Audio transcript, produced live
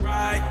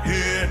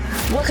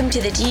Welcome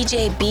to the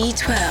DJ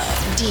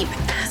B-12 Deep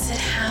Acid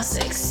House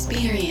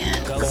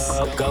Experience. Go.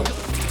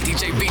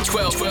 DJ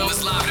B-12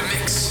 is live in the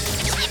mix.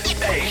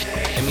 Hey,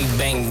 let me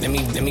bang.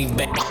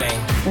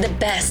 The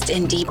best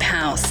in deep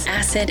house,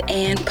 acid,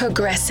 and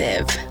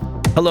progressive.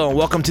 Hello and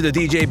welcome to the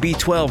DJ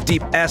B-12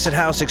 Deep Acid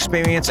House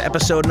Experience,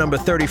 episode number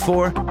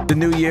 34, the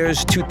New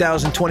Year's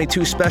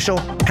 2022 special.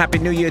 Happy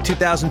New Year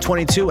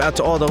 2022 out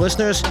to all the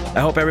listeners.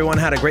 I hope everyone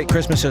had a great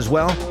Christmas as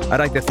well.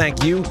 I'd like to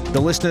thank you, the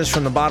listeners,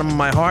 from the bottom of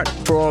my heart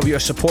for all of your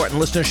support and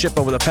listenership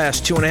over the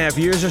past 2.5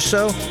 years or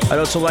so. I'd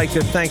also like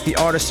to thank the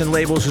artists and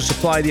labels who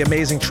supply the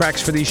amazing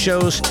tracks for these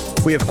shows.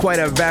 We have quite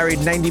a varied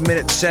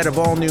 90-minute set of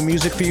all new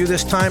music for you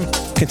this time,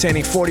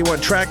 containing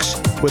 41 tracks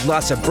with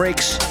lots of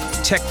breaks,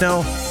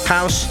 techno,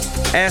 house,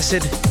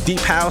 acid, deep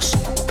house,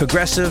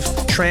 progressive,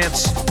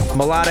 trance,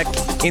 melodic,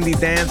 indie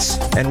dance,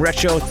 and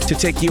retro to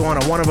take you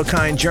on a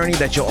one-of-a-kind journey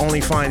that you'll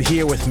only find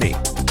here with me.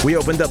 We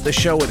opened up the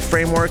show with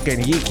Framework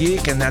and Yeek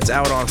Yeek, and that's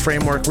out on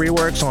Framework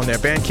Reworks on their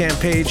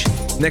Bandcamp page.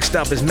 Next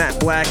up is Matt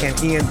Black and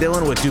Ian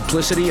Dillon with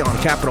Duplicity on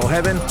Capitol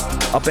Heaven.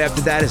 Up after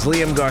that is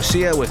Liam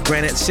Garcia with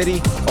Granite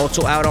City,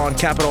 also out on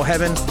Capitol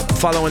Heaven.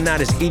 Following that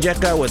is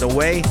Ejeka with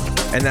Away,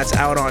 and that's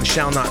out on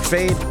Shall Not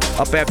Fade.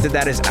 Up after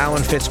that is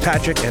Alan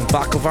Fitzpatrick and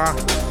Baklava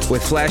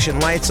with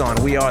Flashing Lights on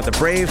We Are the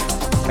Brave.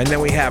 And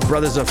then we have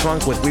Brothers of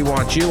Funk with We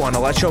Want You on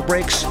Electro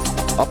Breaks.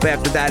 Up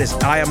after that is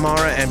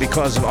Ayamara and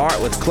Because of Art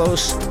with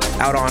Close,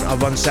 out on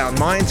Of Unsound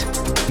Mind.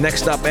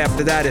 Next up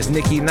after that is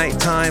Nikki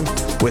Nighttime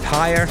with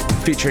Higher,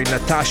 featuring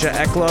Natasha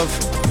Eklov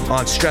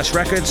on Stress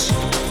Records.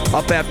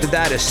 Up after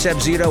that is Seb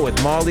Zito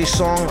with Marley's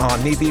Song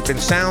on Knee Deep in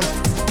Sound.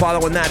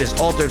 Following that is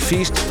Altered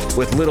Feast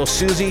with Little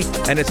Susie,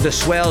 and it's the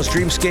Swells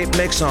Dreamscape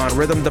mix on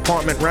Rhythm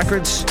Department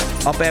Records.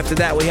 Up after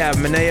that we have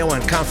Mineo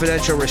and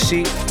Confidential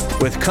Receipt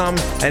with Come,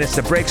 and it's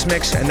the Breaks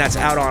mix, and that's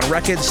out on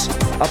Records.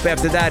 Up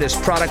after that is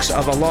Products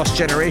of a Lost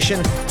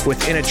Generation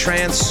with In a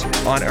Trance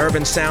on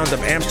Urban Sound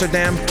of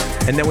Amsterdam.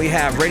 And then we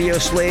have Radio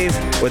Slave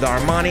with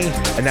Armani,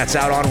 and that's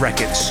out on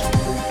Records.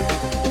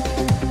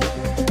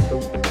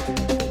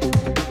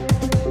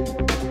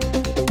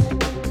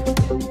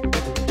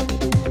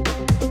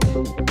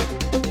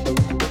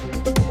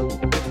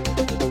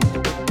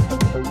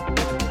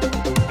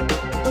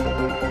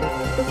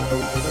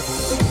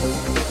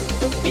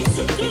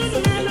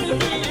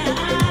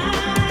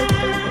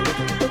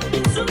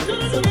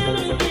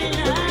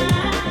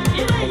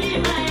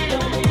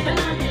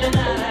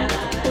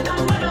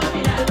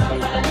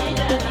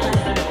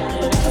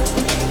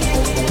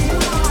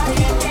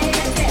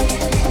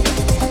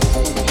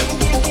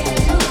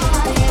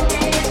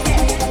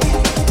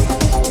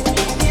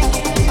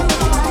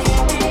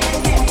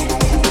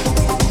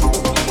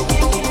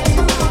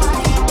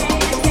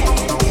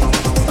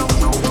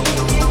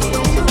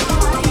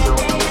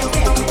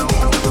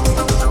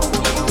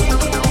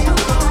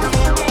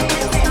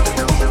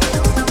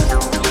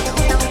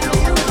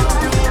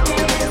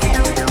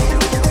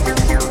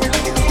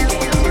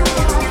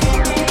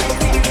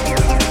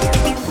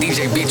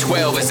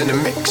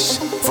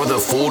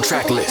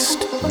 Track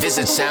list.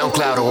 Visit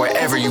SoundCloud or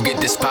wherever you get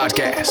this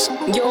podcast.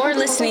 You're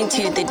listening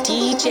to the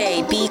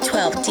DJ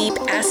B-12 Deep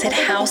Acid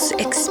House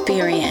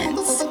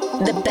Experience.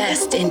 The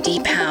best in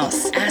deep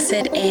house,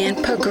 acid,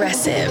 and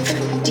progressive.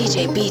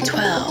 DJ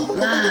B-12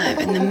 live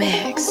in the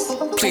mix.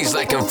 Please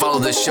like and follow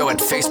the show at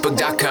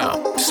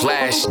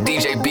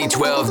facebook.com/DJ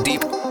B-12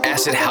 Deep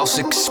Acid House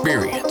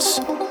Experience.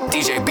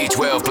 DJ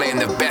B-12 playing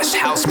the best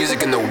house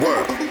music in the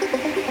world.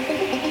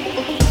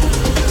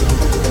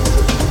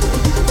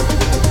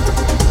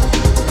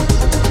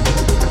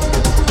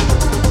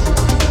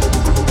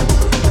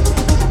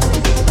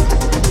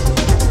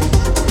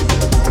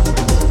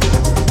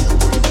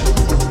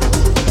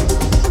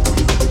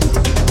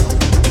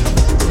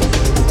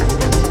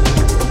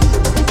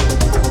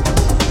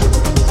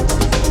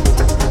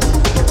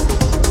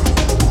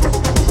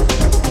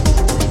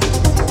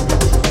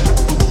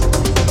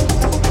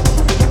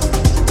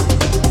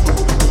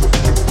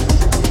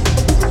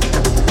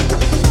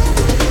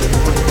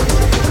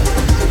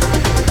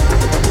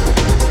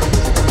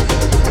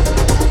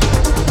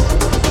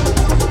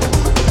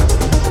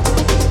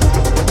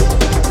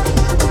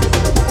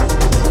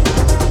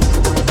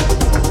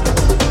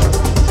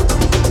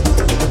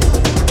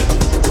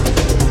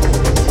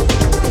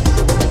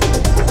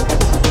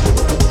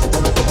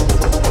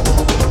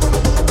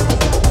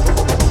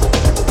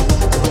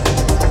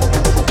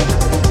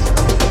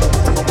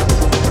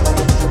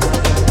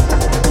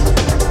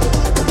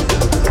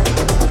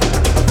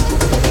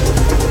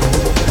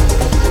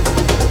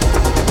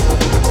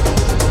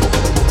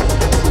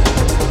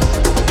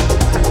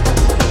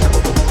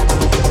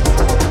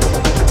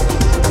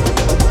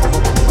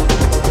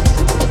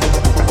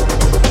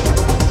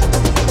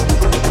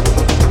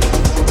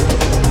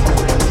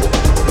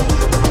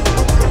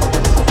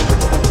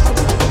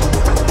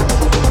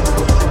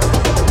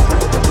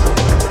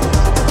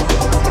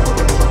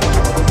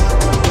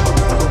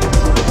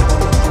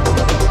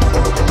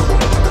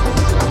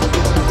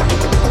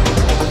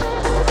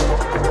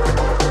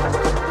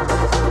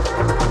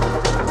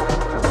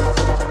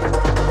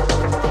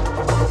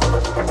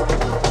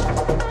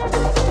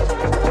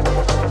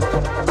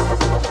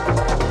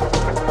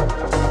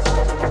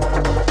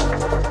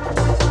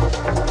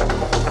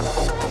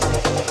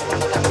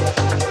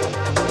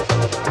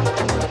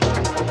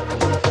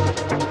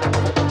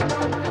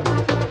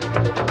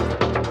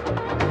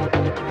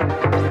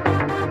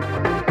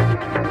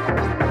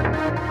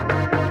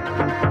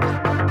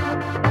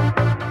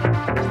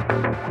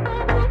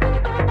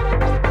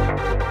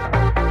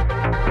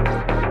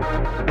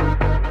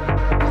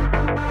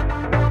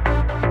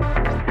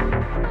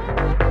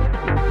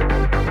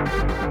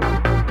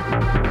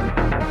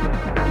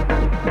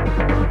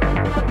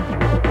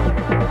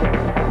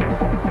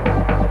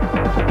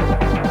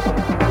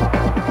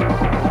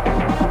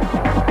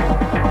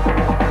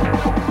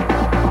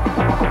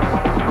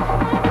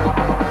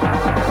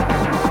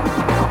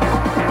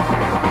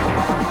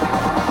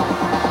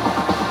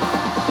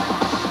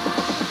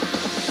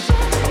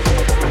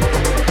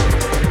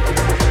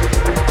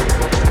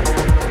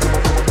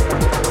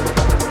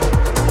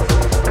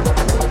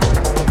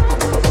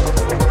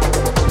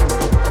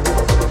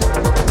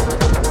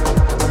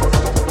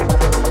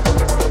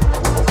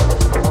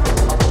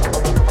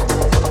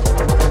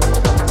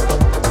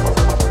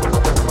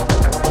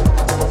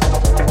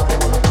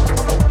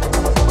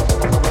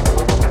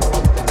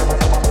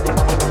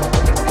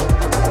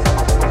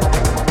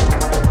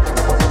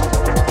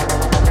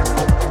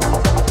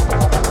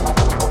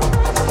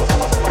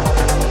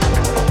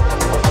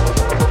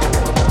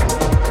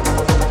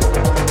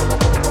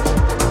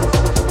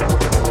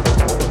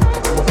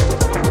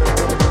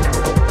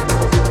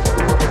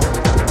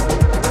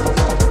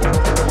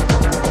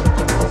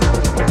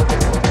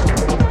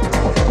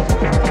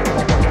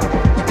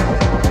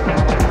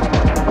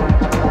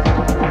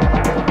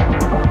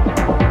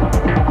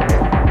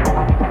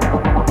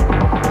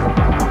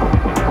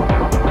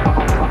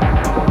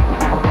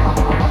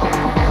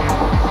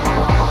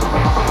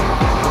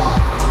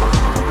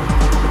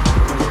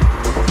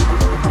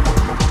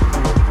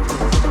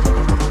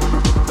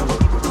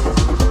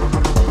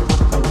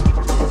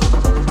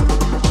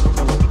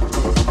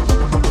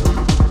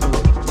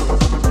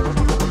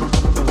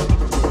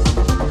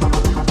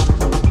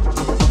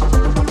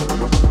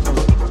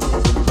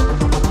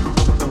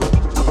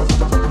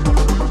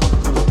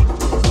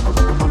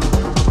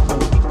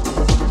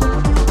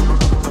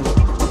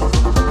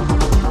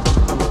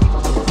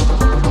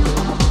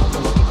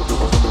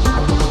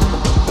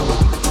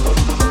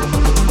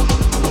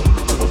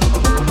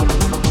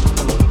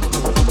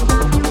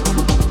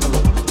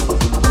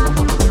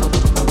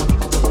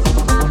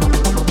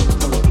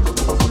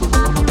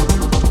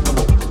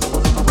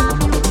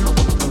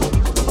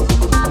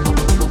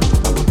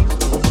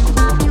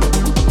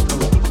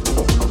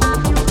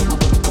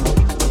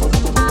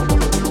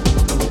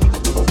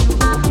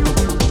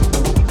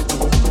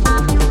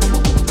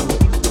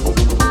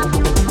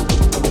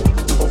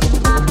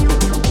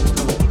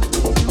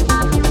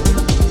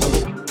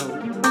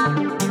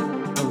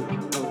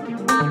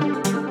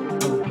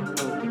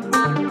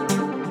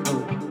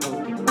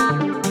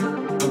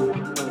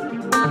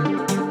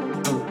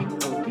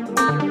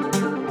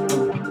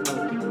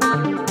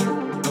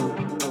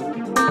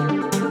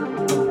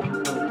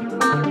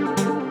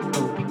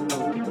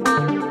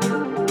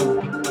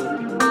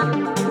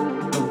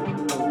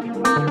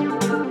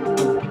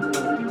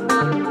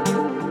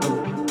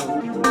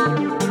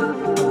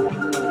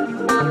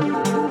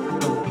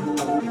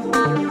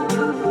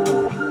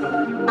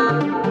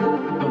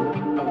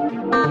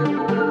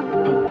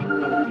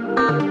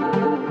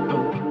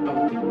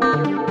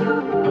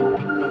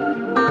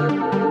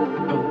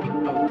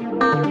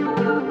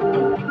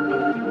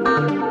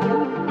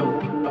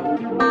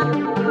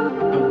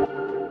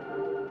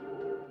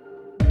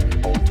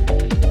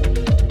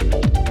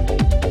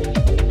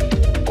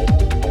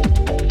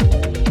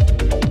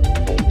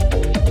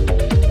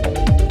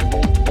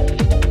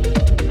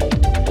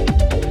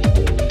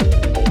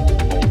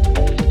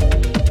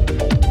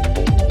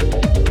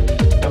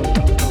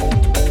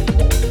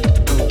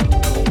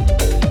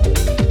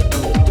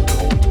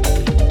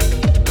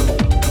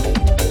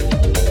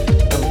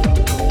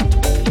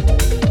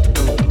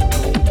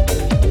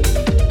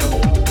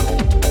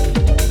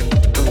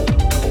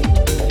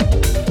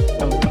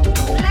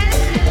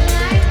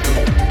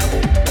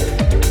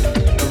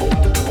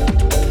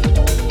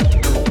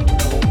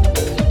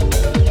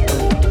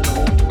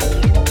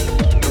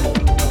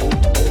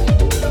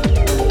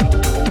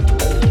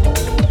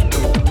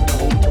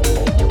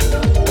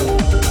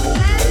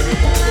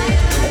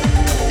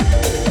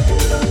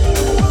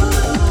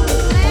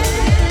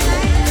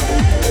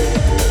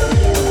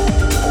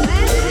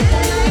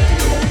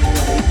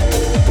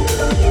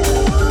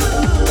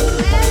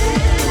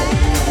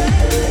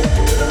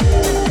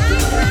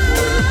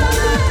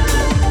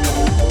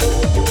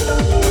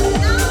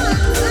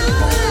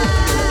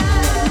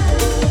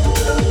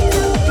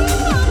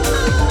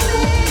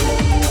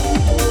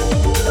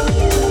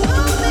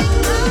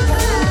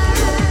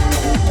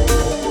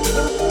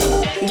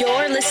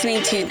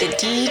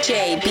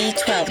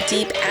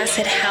 Deep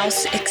Acid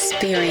House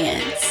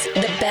Experience.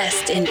 The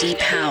best in deep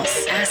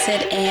house,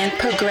 acid, and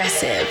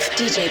progressive.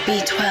 DJ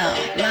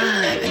B-12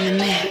 live in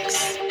the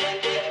mix.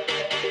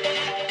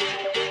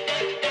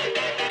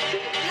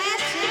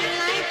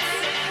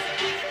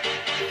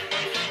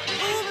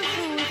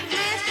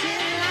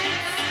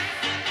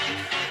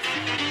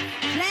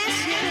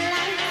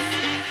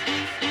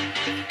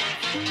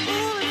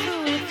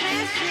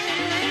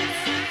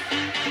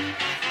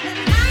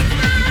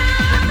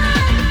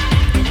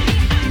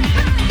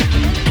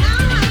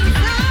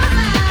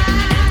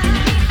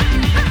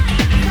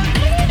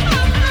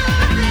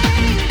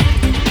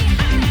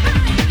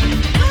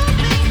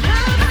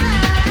 Come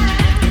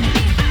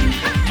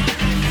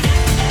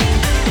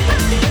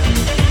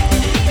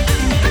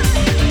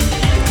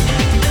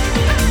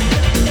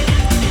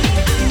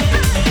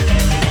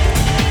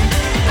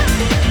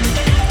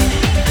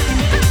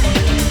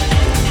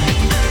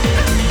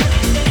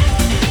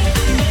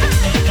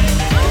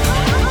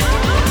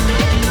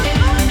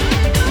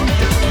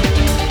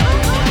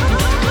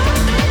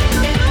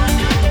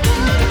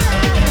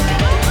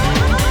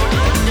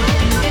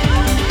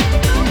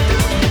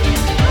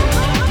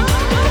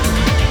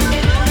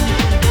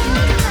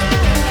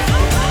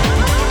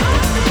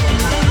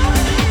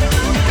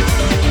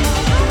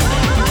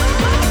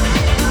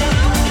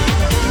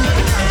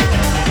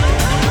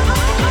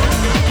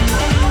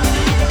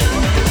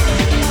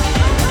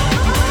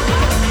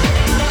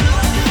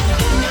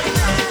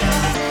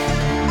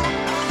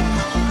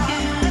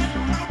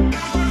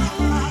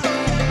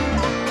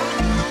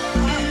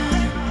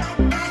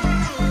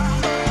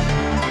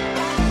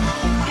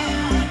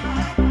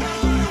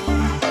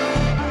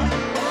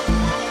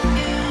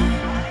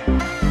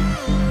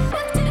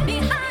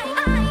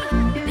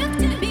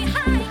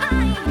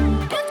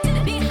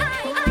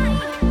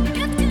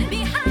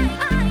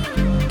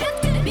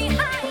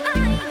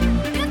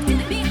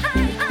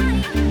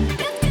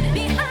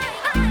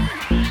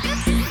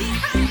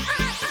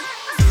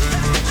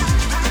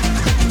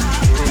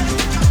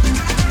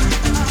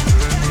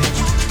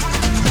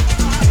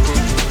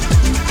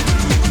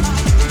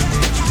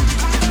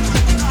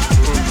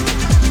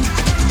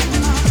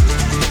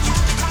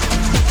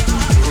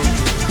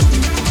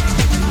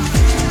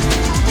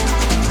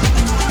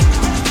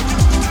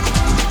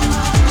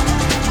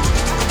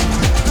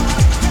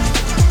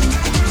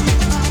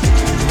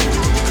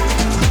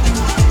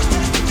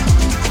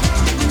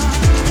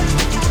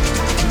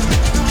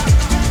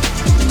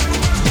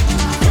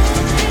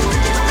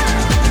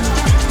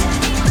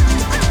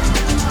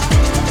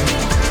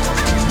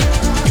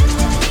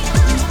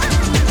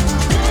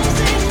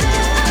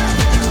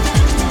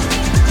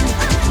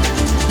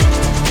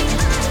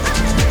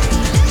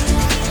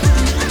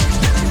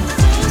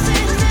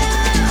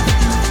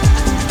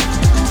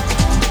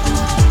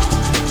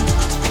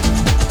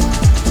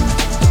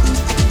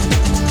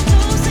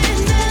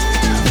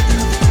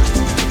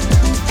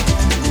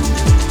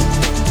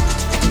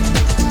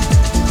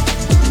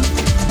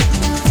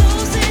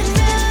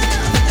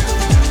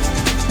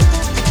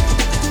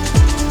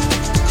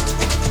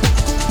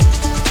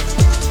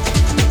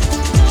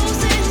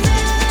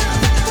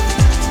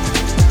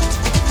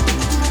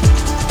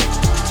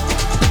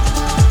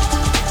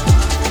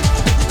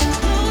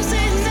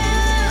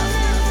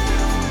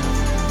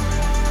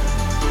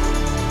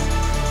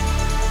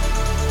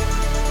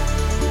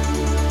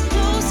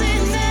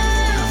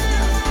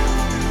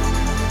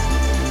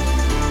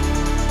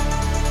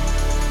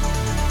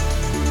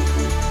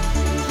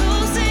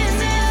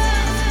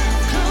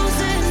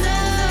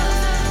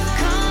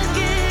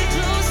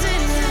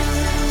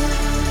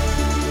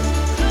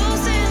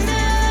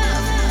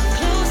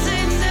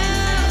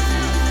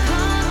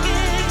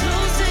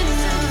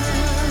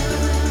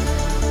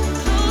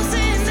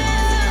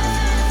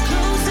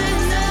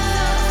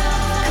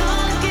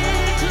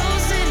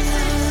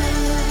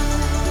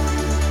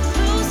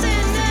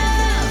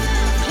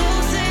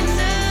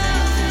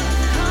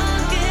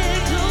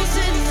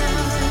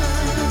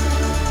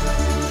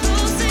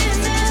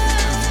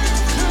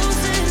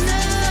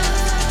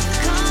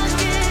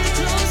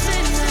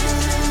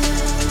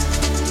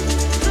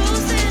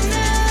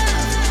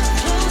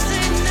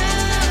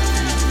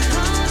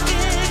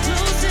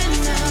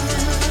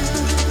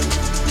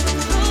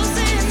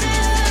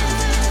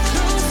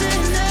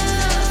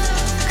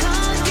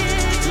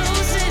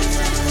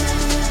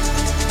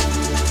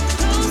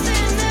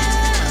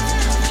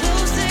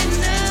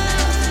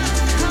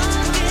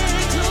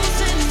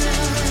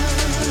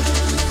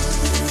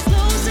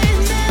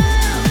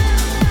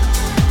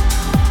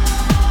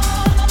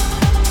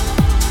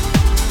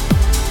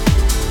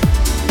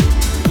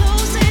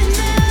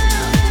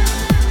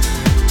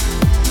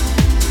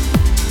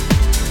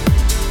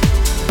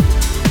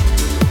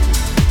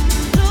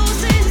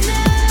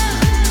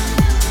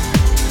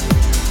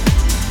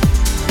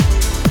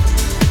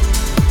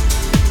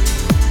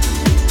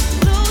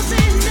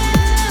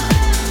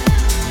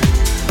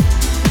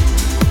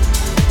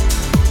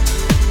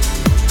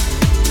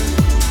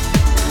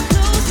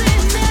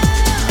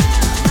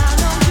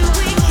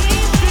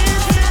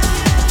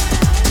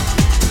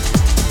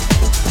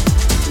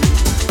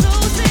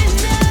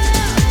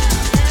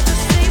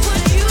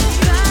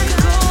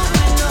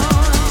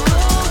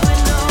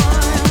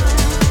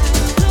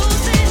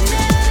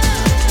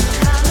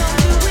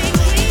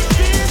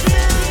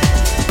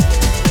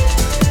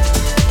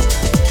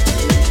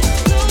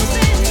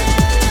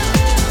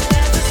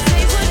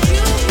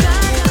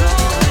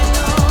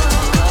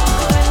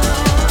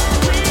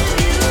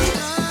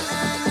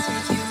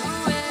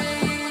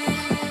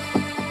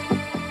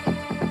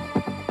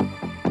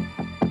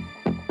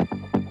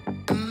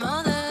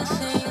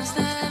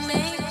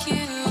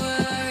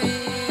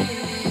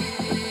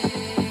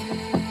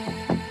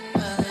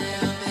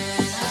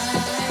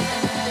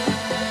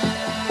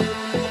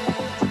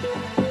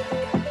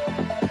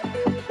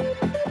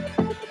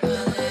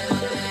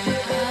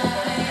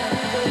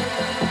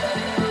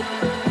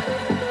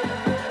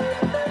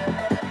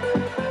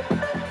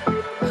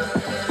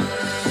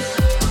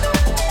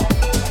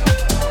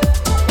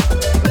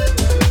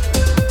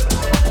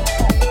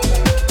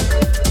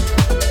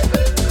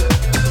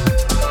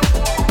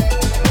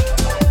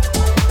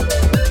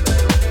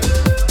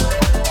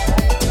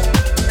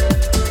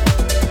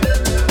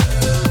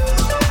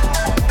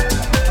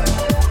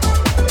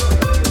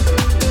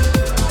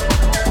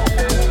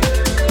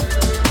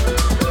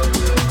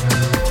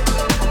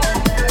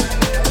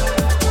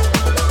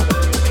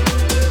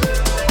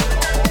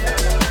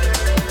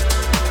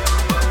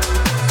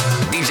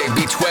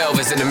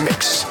is in the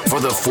mix. For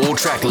the full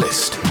track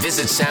list,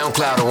 visit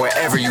SoundCloud or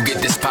wherever you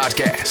get this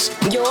podcast.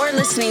 You're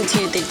listening to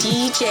the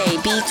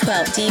DJ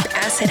B-12 Deep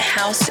Acid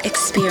House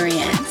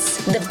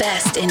Experience. The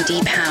best in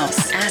deep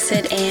house,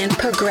 acid, and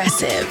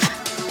progressive.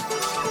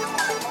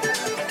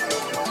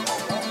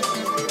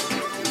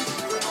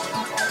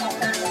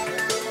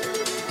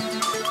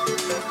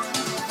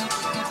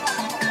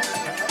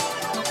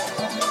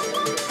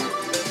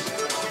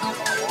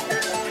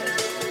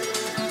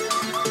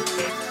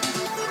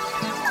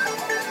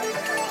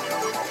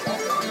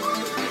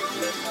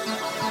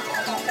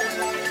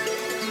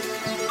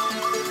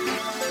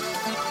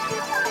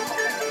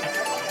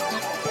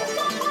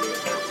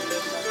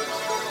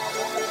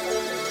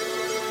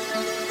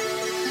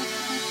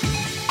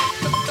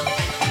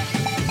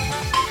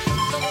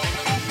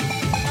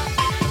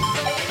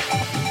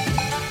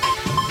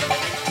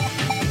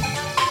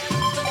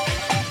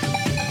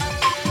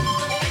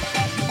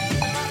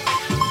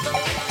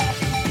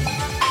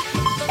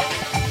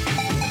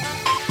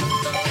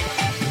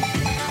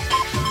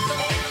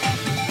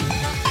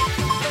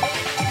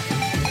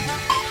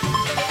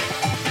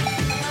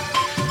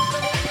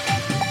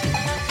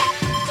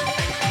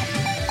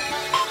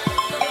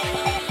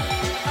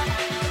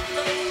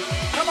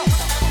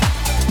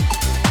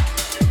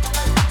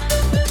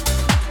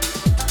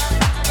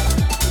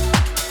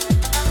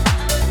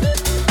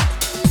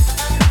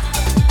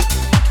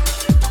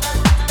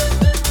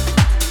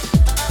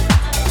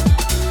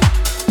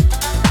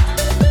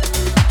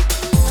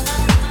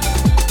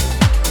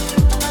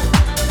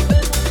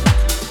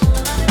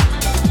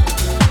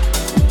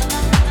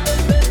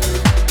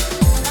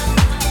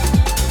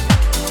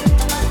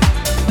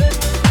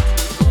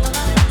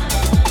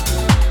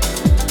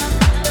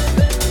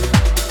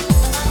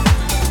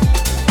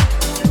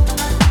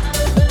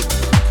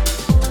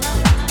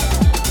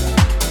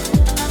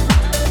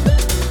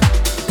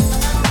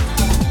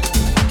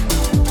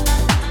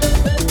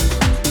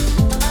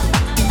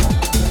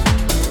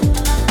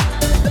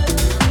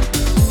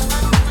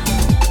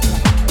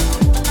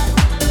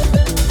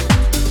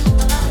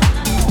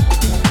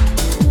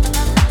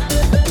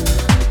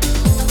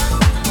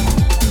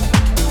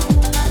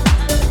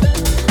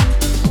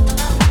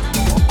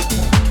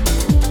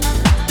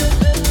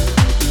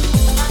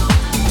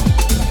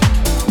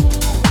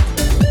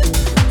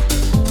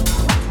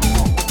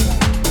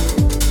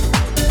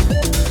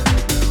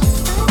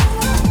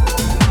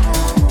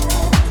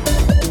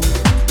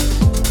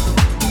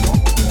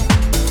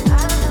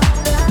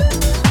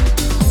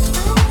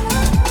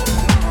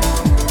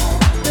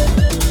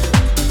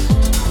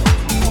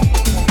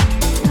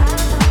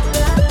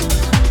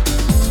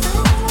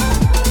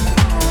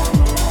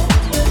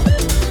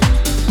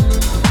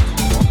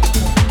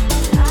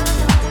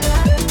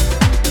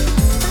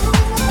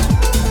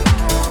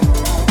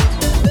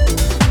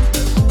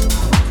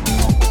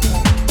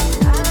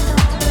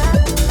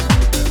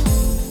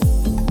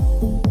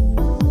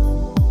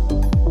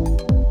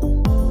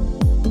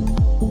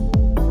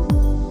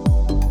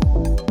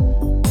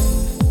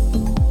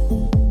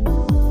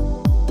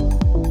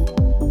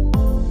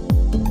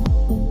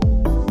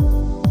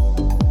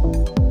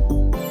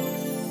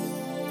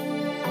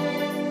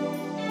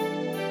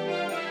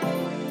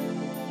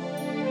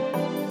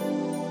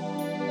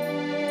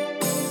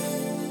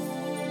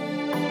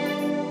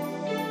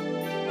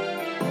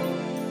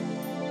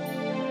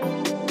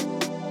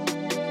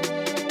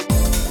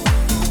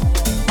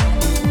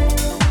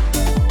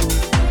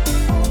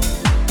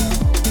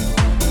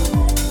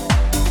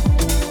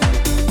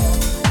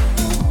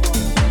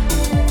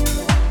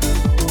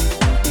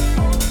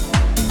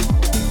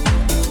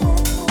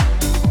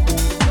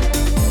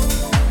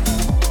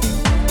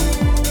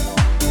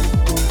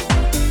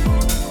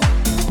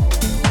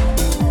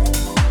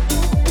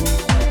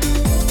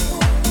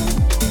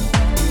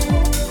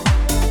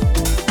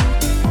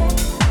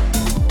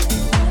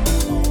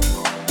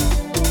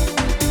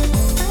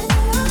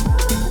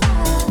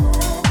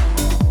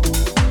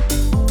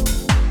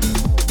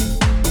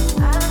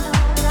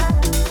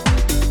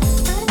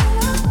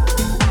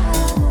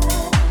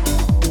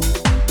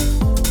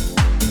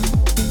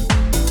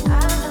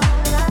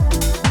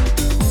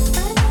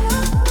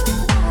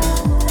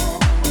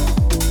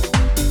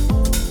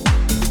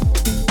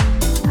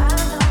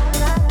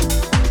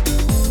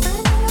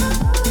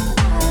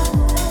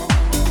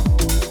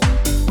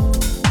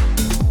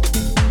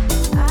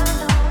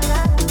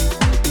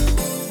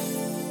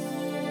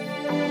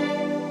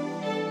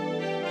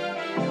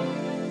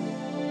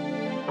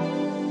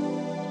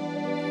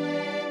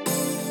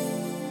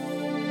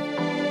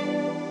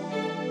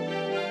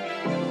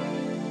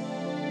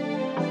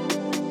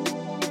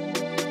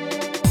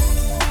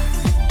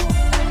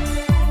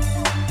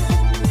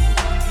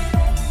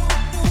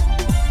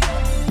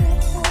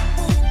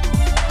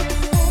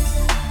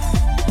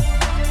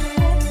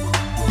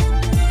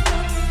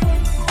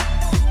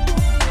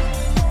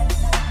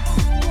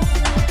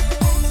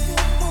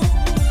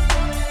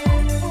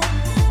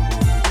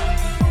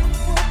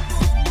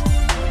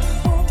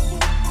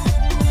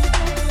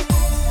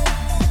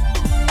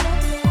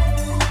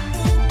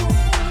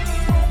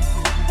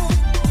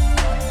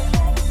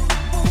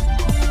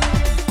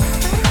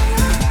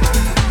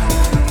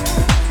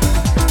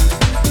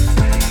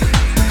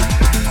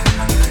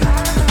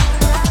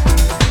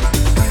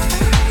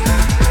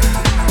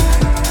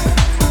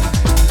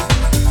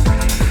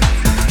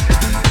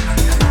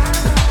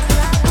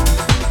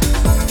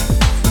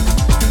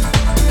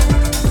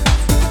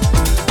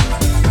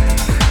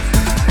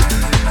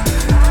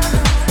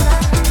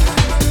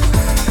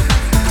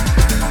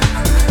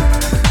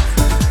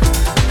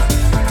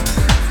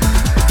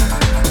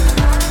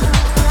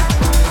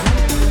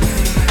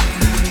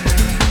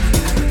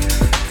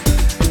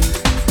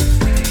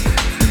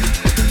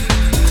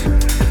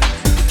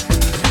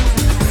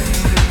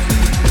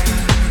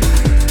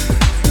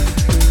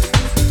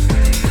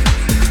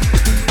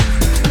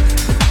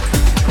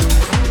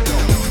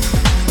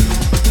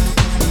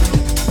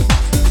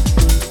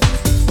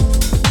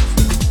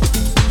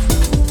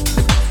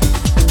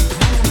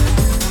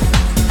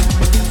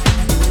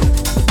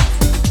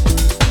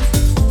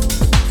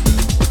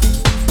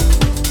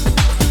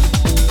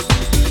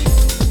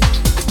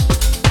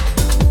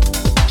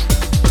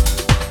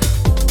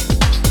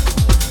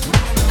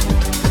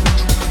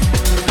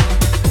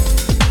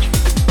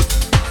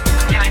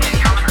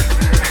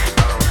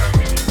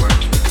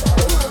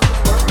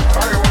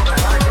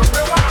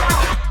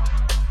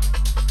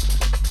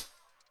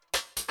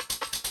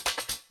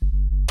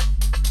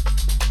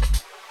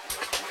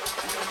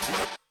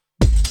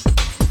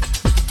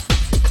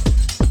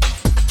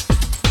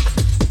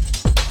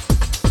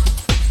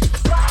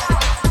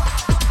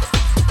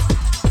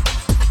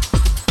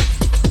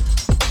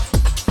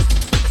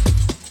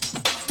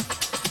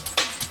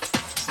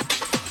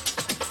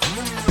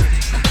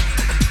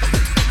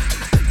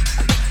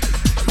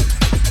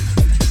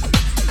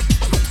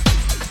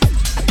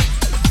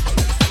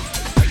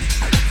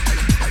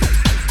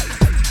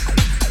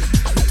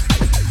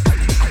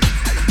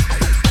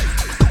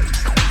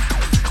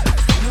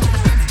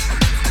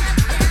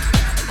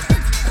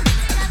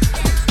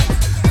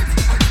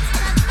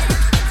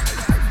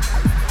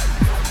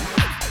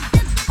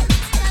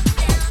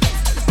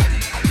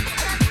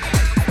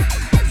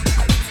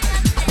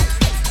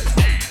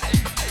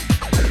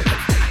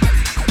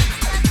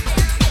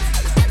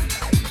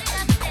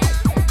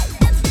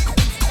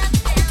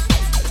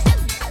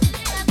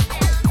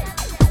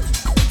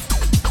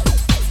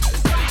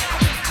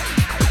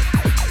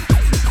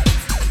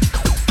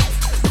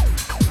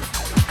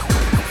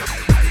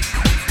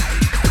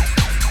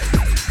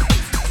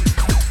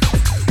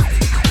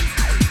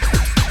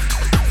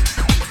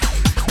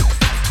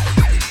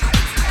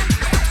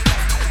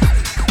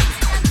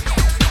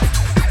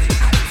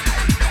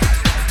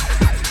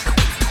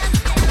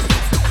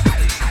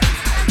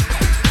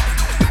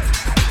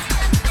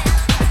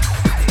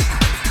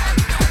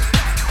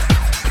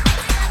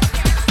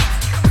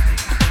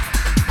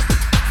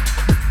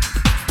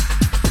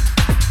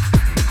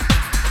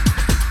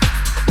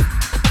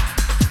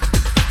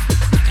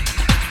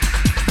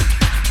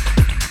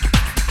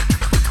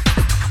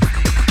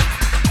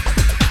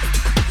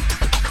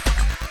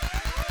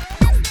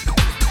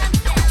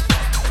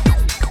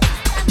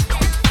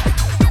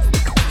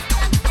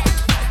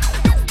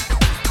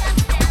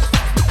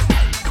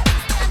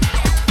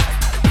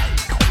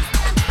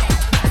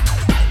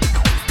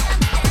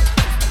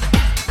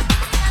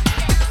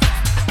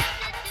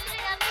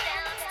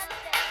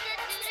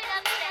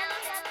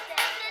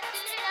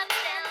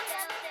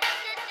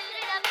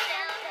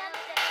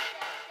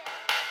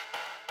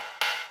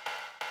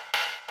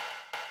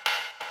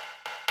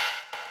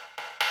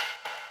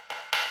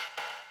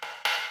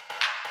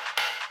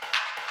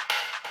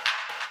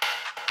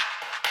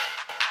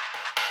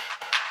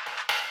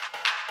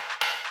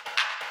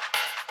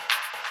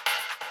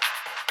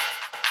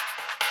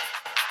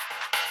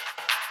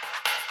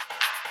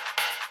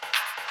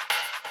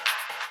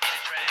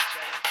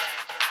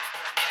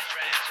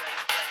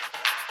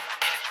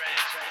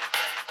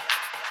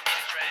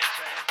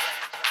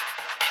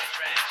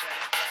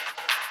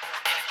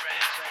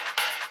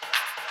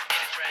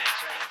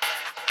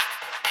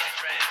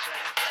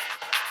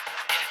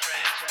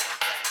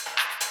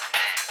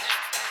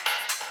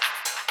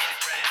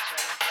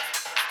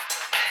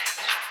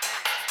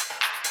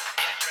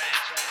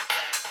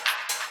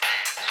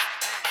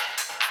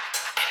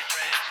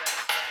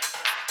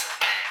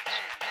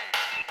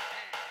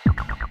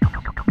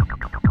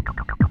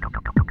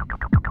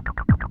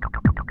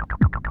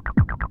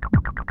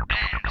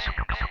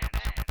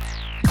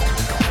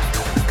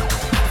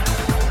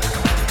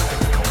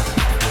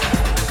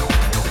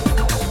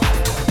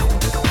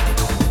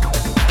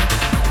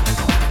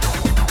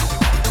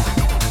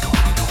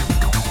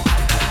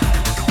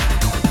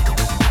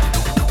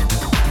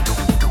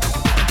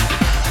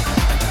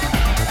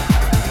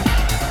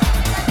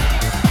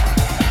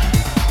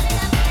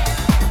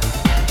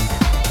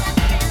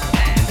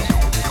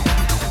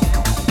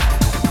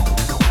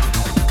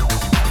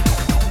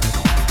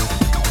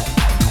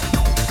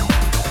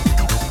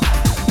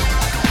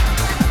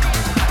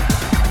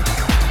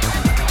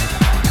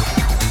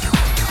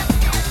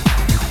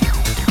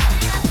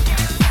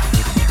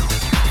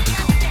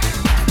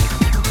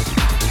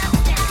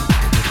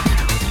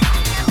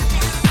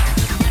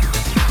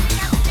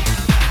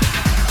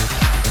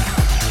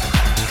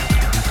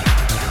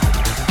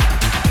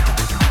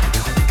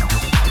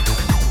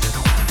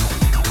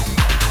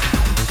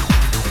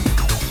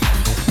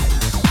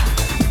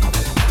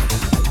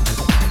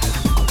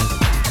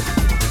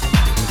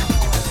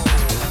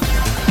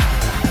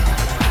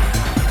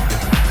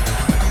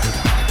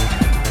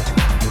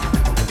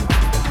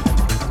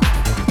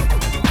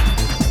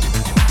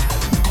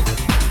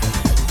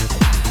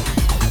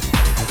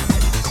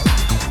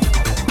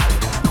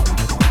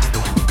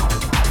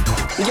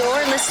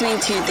 Listening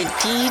to the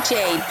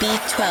DJ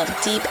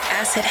B-12 Deep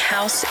Acid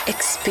House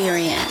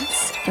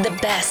Experience. The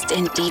best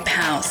in Deep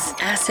House,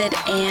 Acid,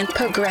 and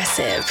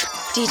Progressive.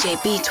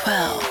 DJ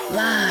B-12,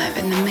 live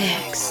in the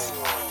mix.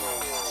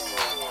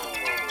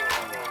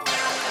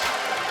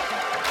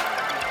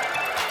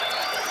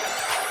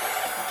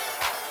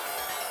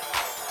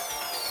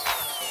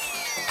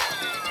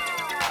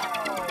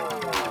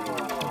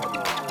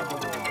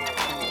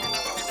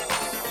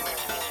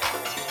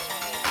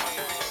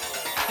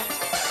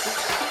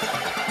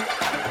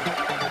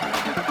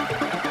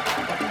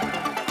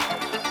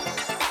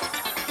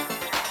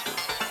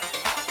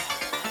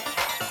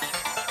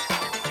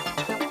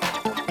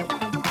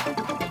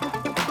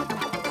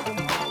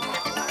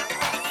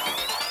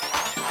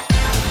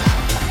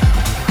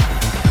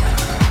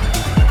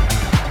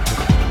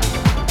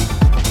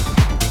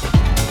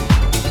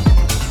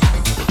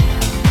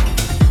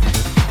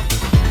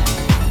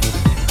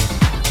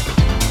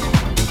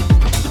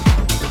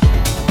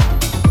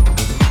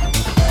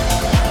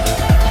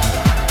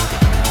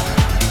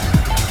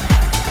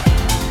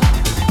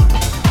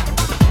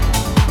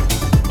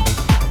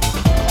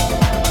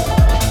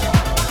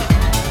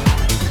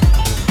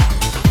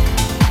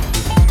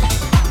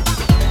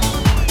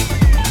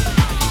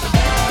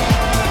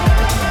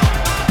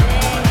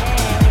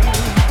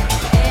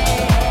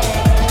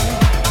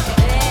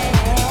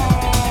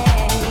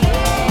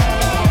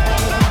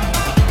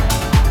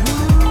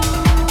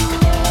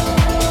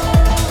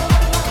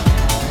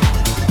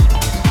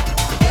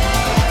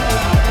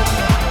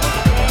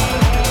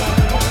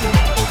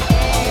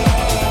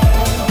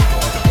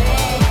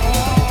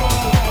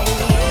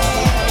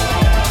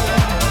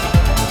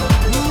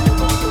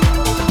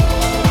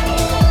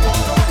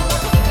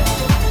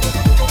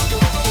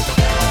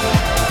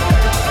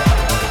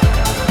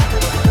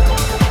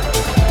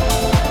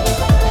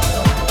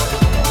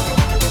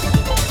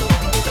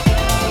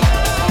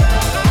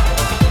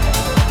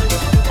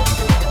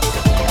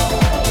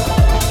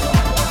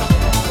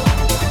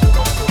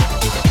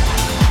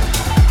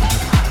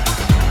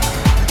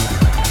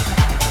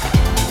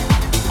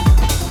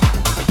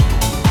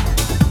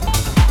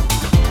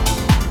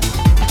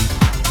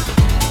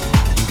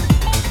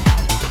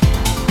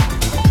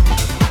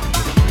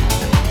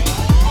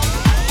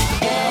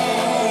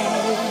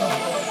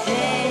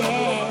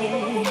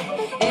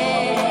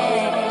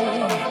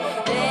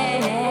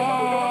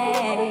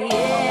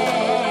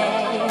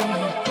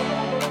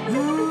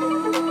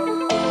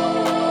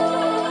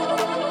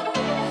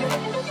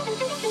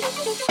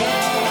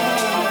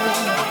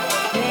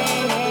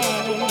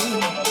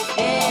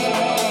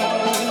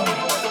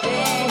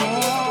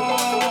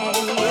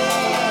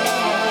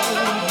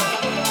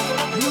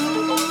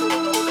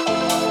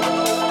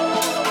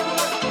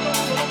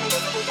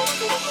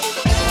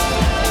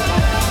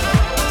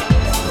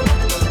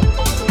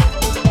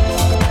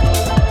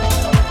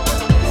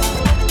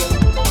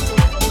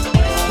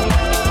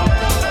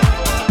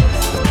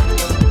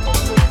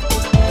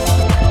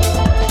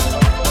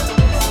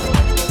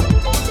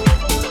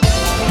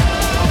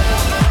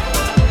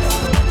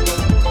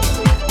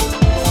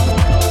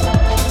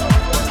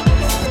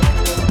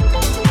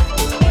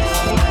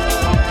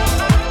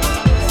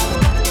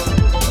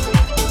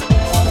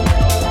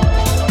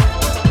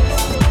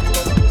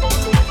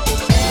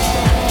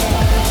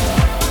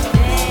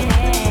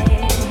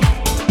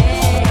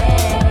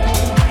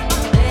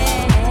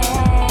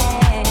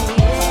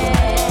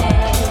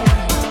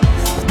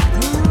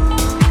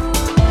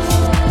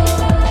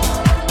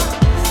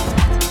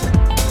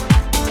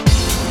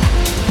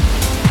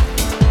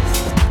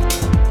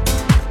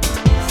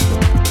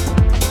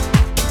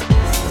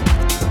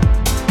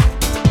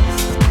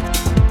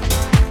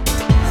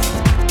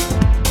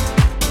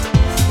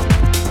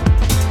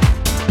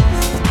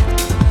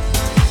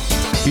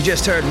 You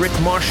just heard Rick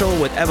Marshall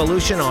with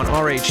Evolution on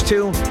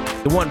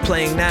RH2. The one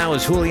playing now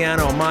is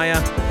Juliano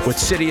Amaya with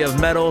City of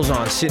Metals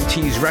on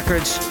Synthese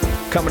Records.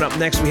 Coming up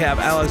next, we have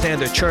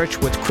Alexander Church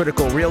with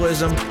Critical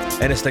Realism,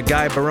 and it's the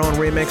Guy Barone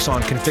remix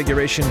on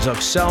Configurations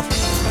of Self.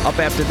 Up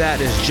after that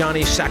is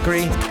Johnny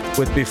Sacri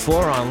with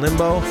Before on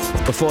Limbo.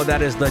 Before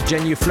that is the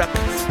Genuflect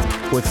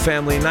with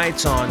Family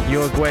Nights on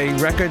Uruguay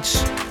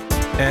Records.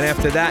 And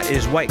after that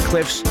is White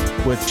Cliffs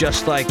with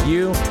Just Like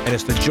You, and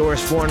it's the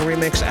Joris Vorn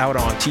remix out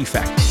on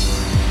T-Fact.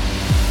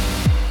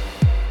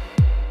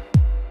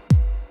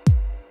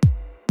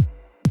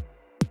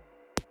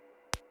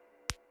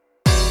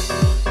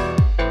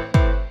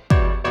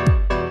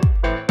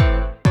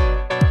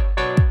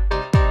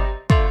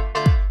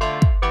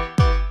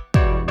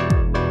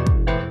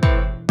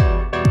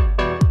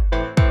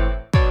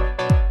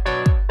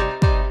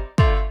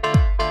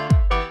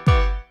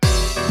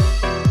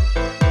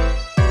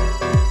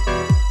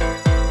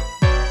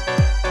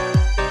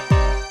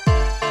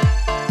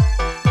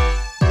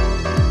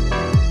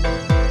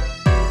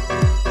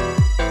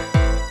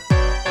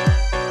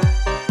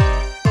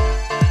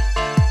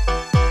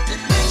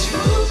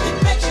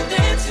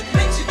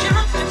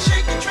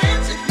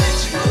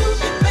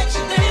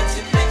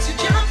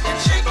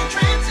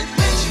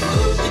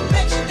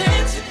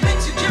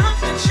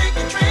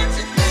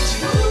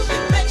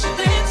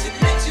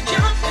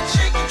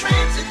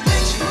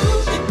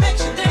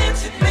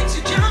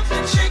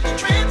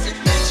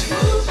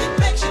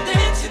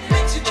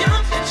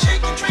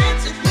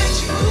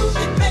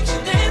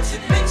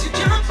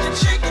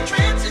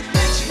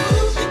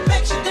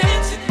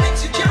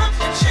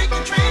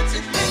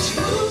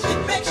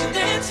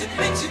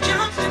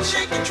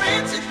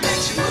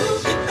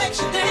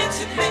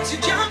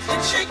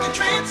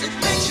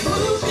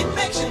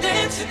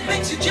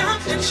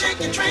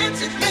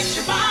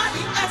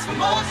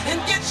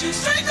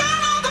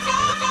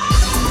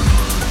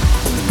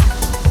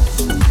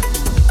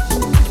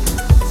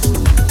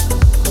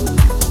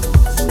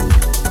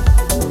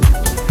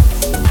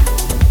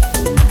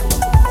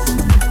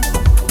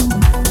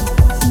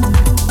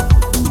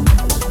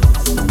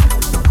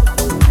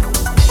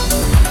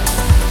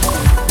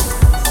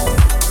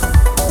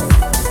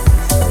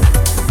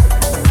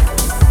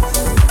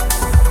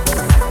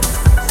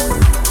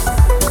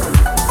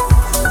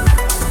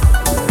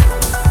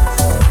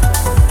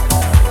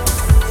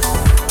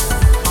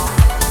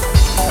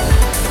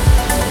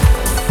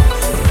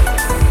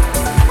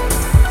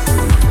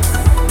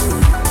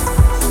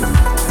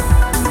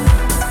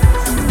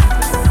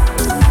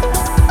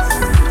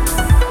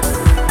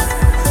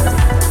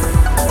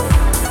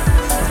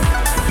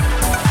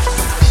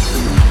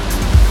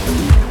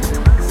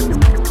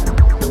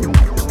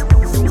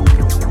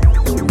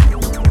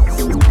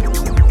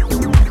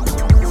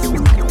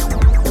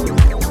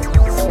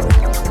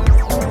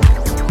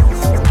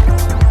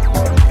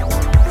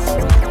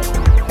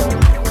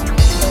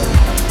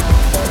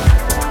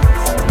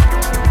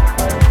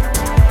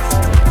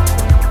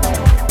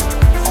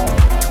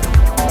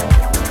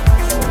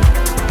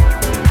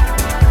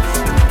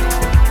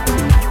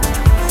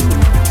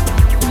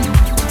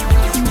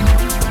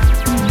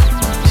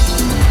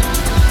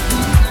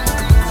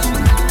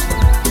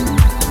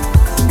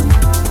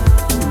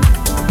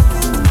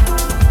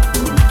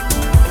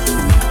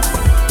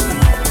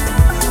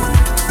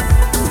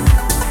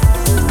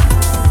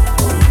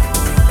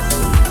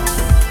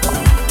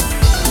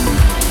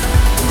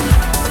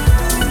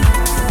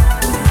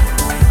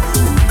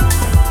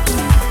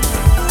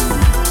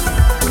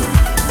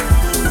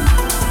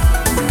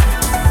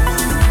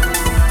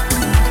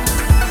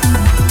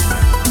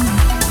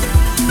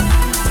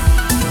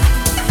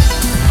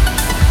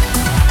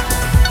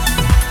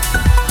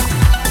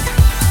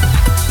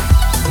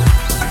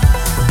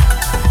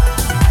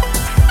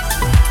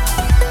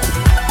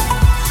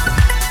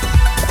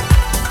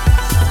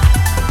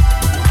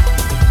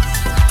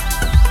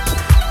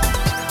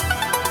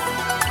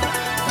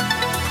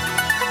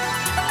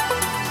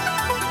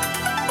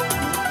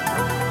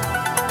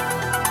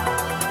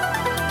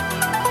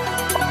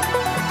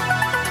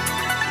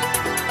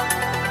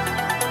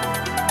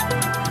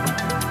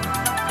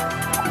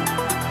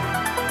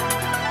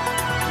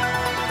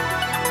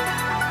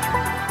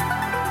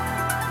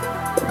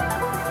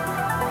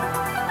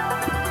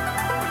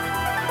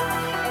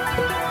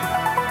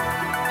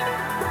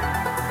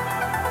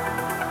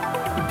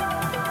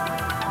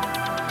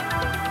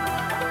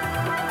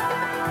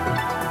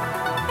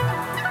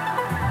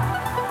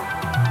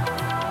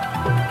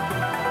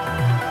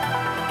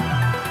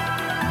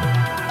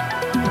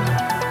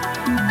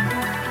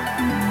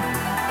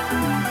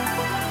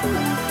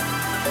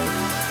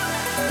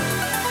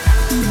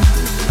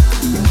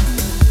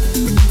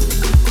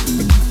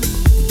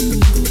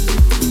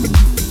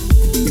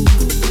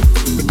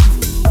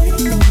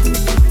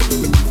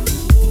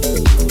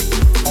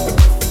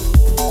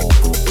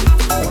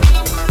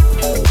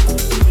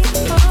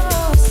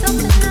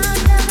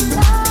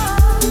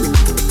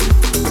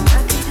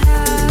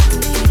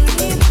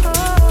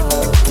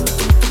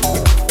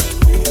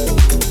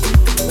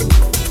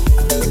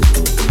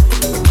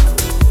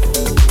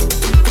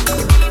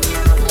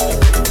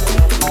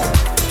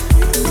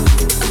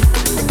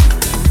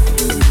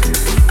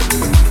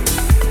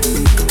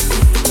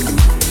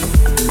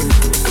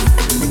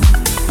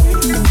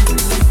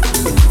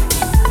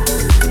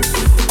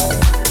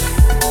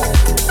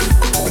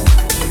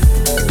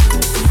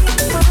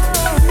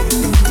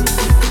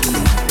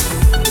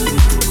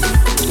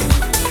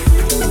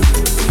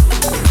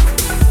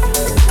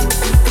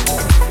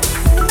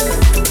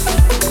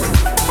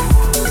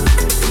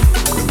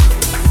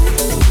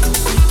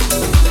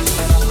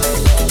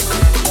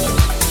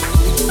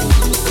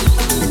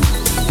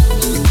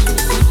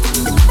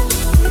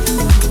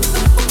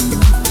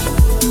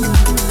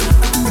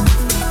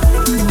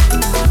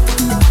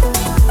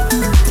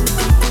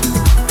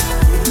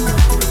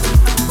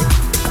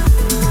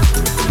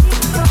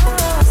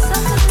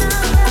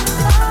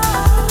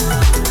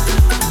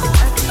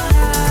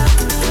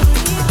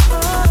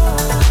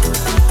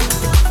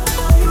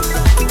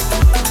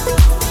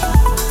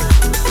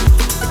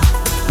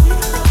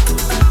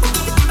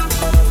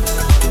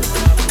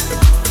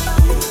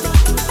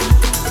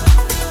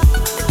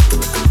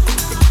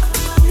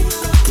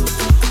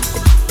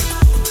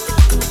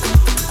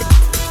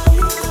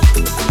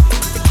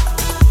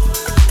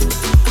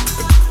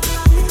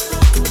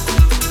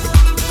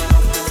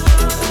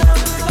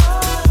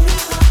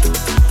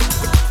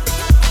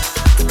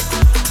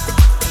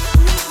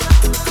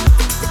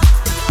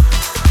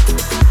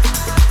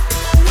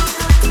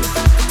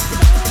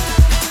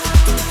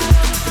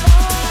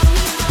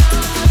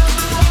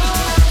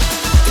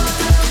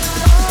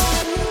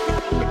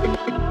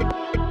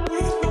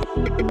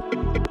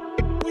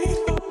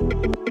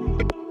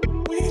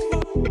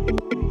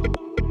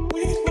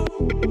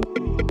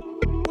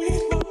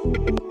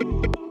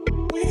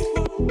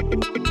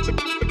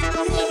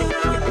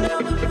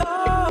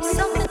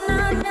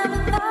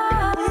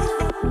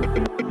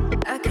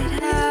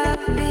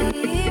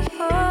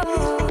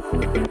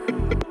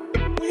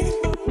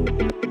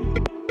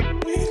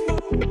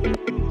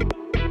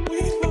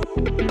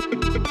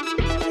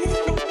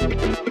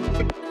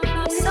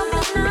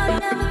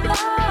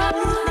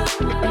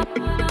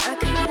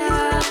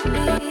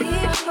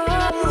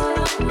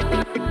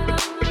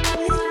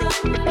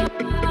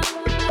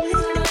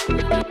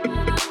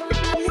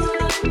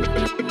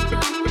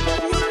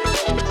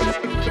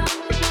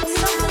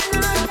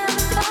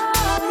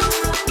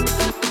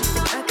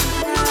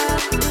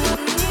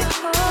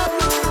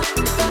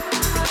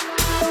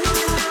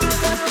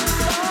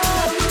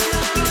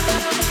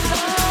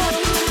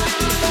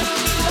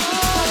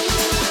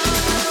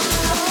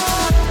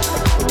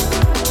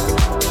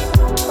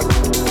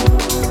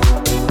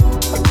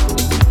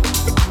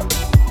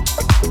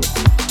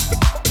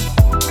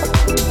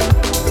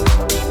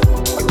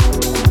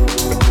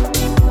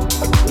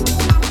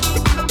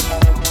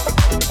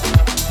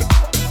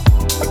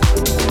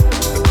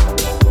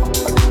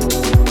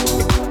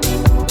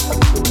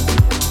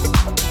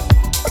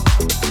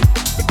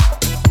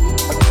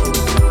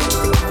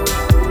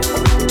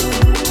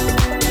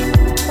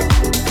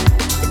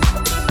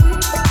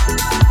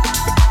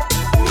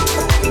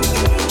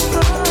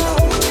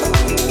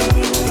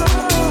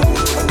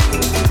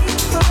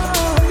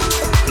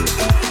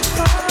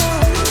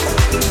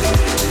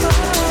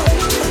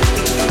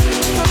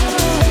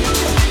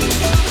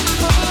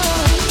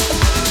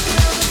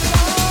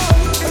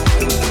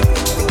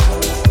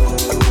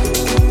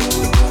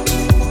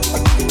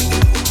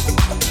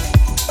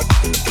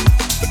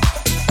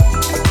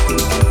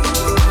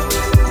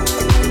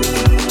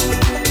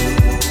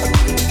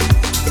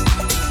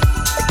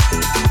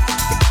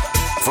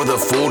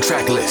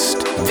 Track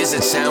list.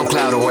 Visit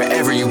SoundCloud or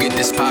wherever you get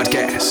this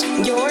podcast.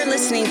 You're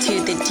listening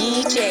to the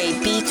DJ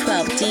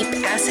B-12 Deep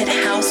Acid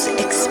House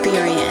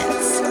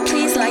Experience.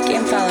 Please like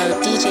and follow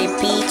DJ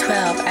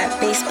B-12 at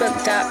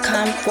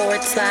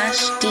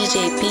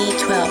facebook.com/DJ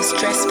B-12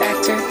 Stress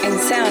Factor and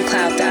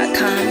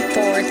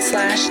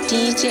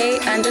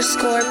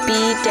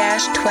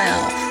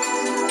soundcloud.com/DJ_B-12.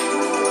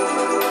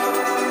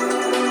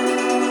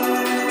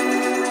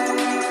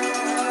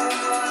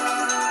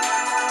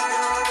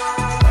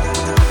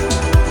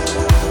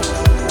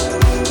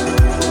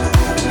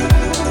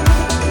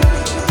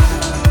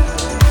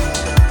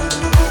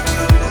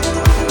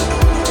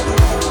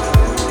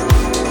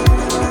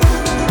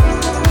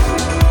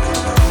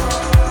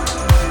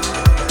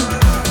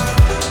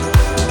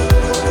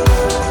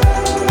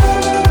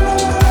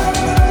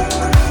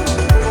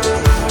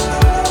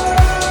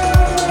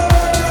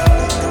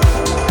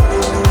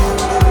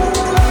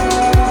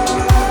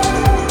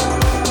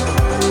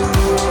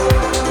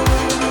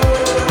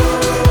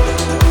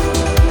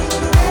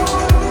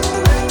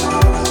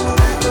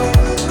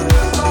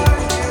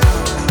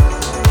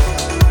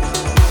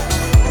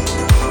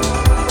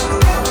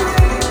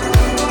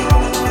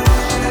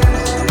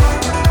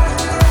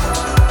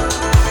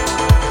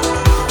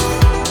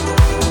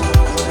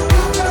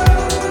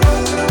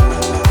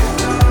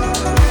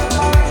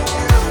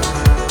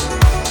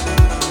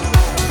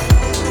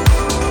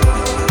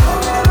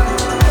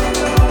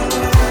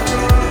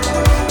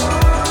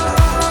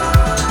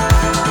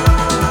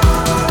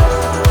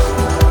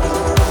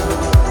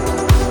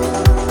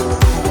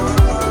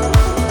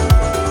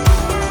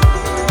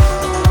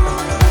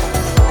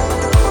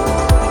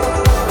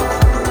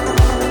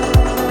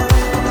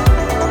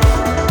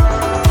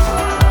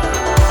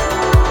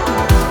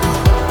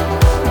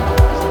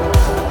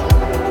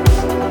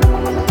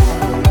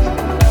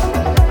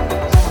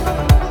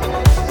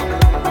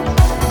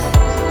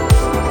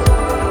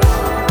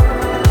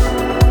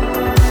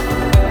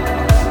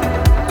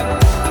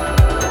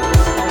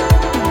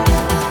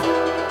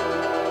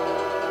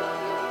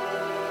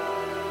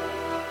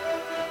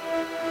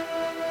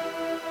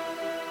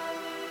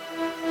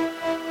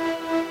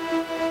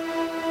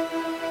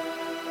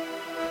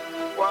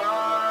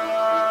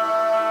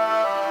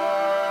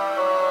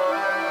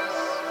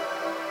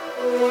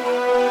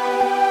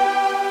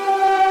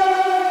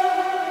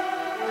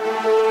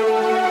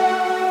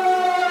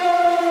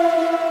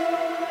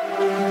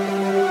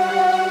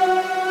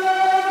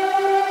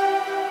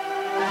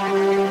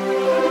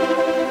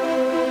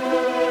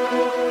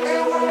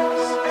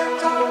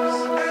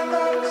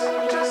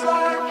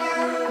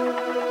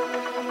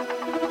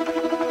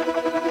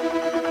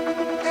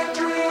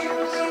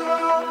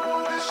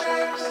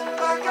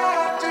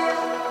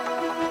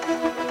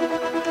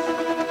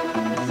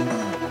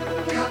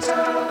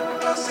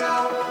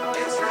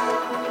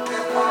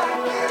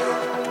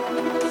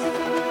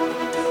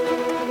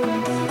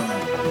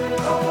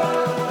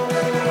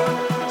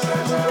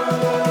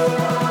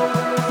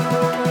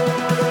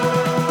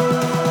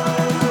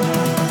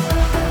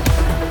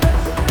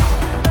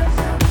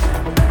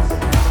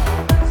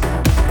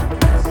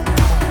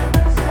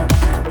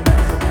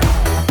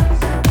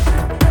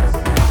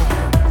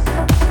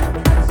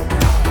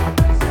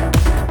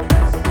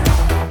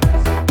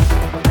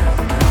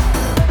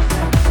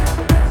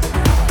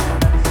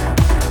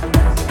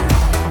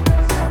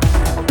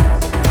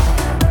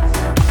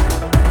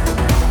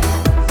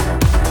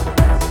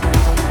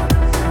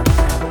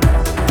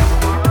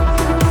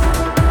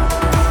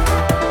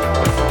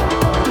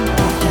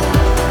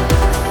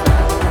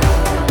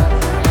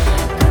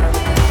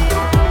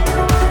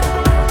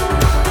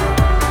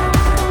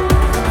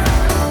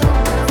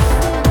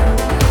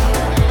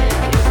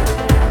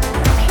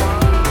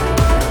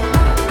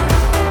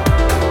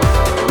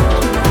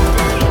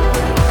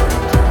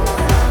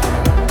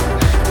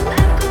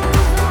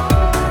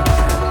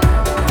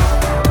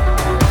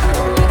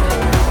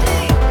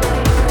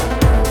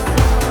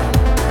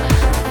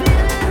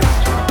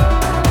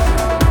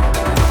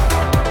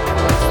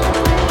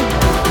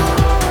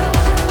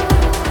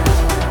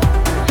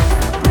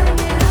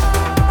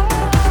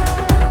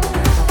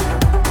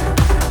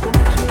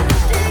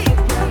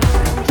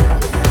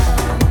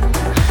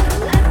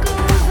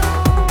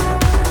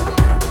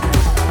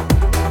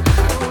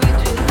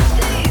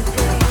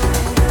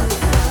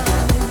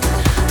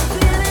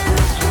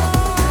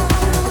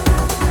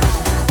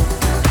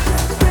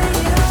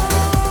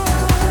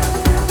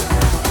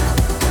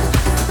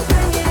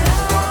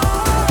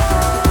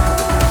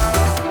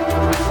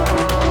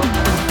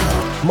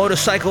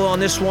 Motorcycle on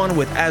this one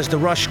with As the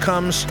Rush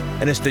Comes,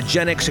 and it's the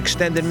Genix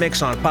extended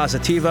mix on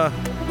Positiva.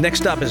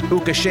 Next up is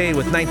Buka Shade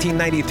with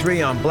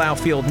 1993 on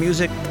Blaufield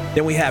Music.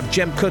 Then we have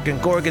Jem Cook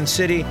and Gorgon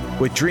City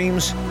with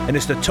Dreams, and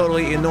it's the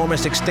Totally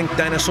Enormous Extinct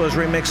Dinosaurs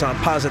remix on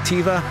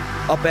Positiva.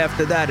 Up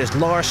after that is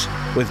Lars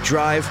with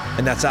Drive,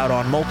 and that's out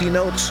on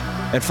Multi-Notes.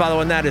 And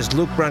following that is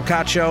Luke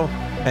Brancaccio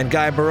and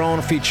Guy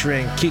Barone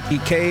featuring Kiki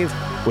Cave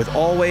with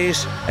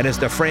Always, and it's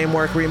the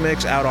Framework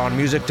remix out on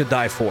Music to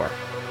Die For.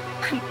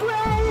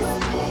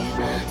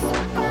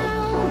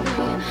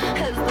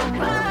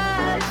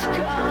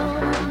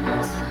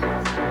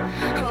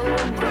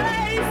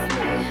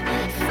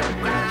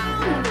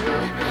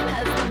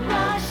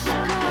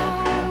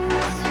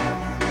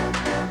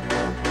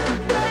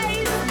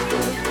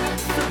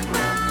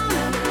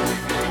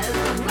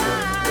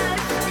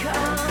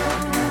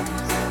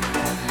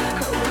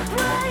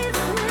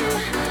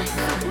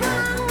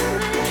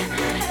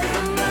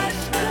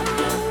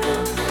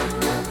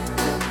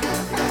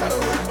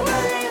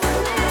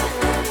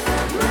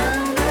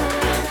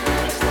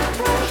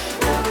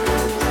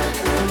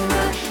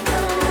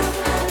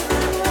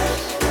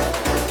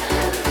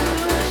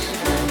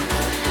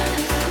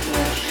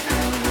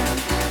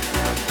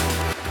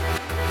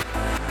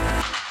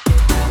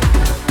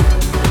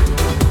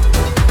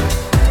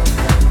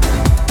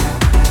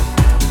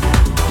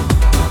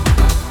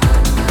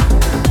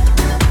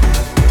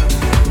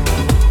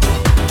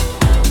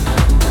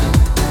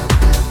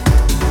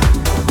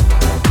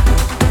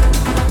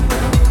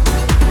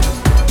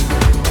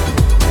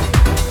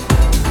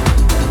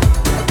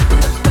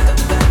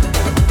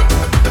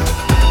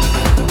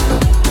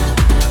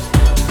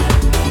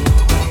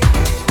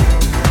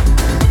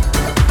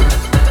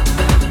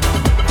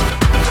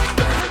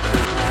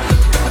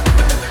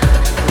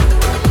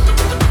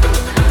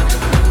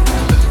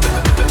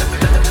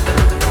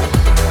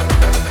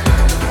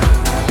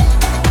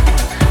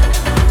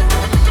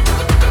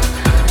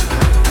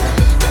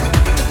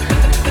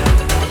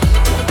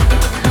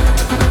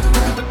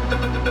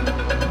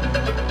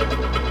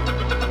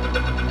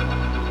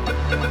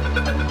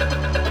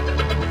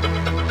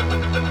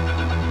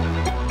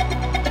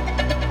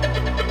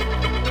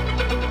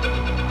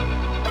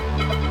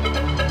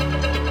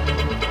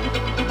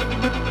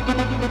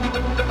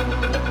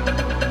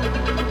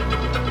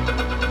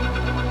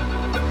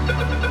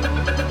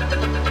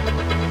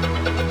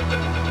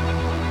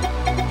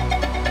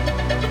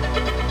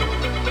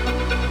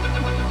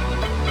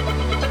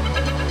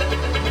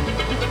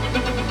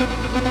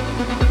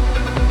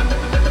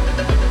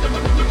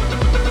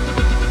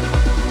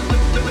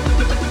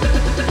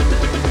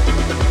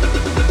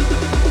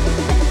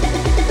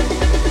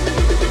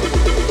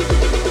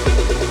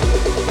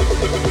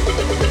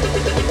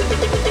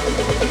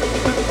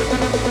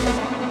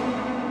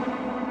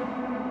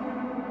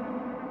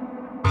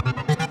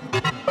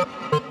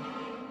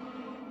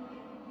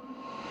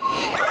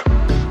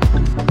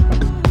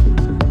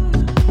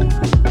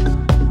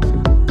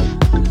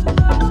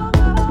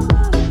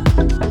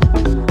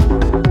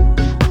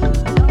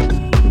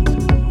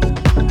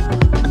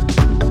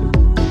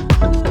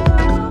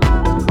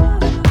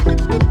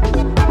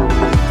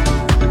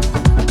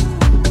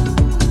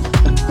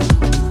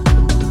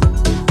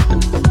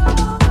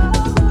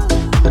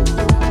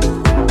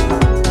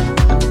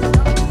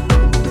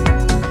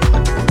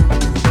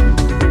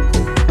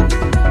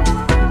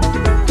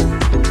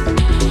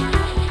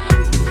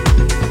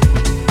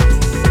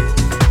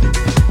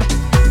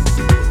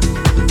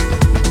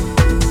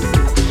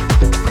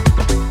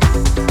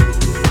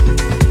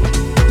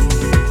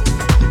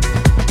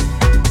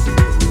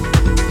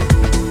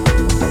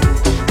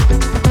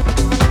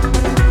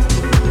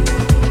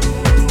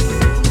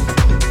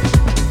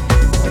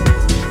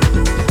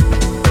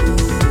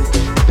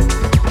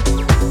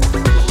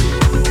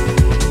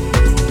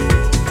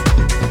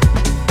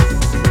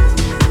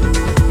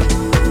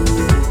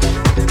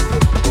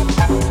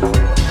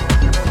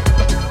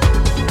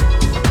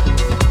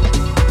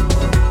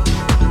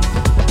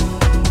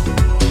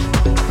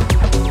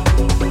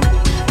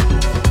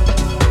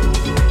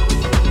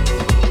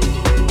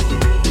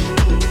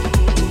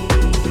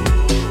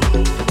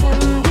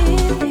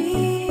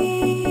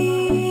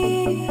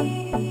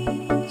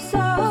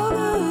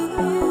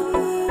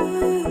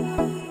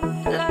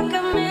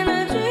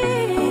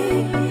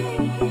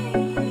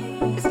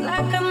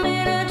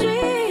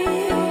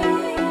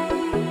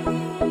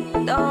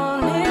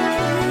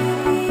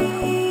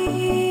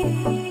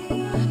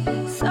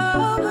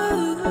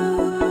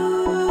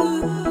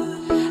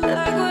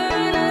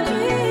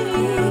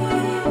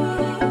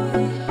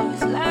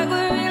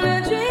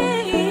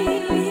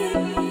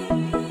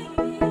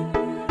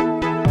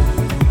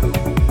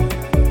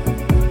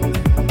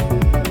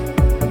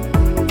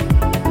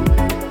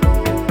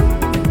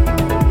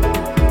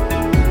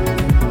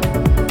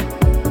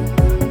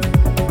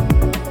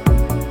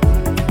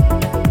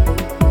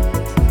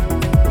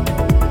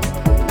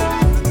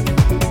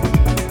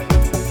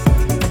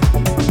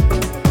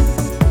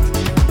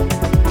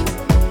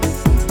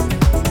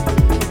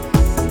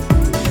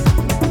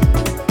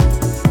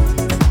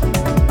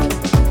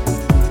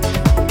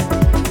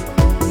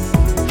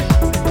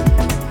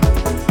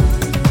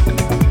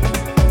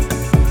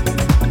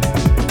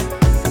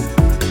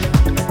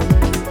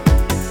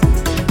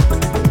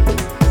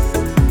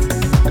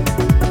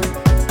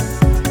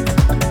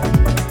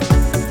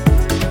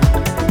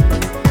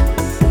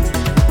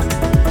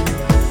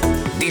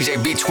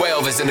 DJ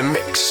B-12 is in the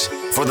mix.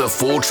 For the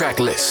full track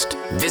list,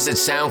 visit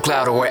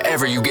SoundCloud or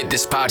wherever you get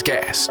this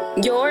podcast.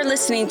 You're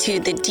listening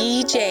to the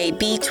DJ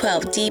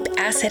B-12 Deep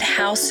Acid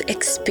House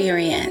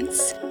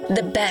Experience.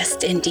 The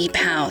best in deep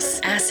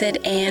house, acid,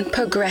 and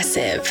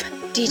progressive.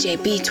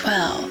 DJ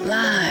B-12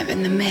 live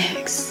in the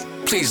mix.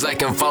 Please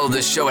like and follow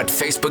the show at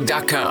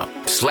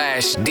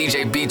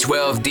facebook.com/DJ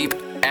B-12 Deep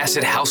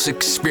Acid House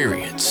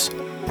Experience.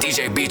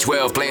 DJ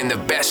B-12 playing the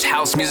best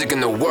house music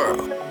in the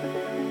world.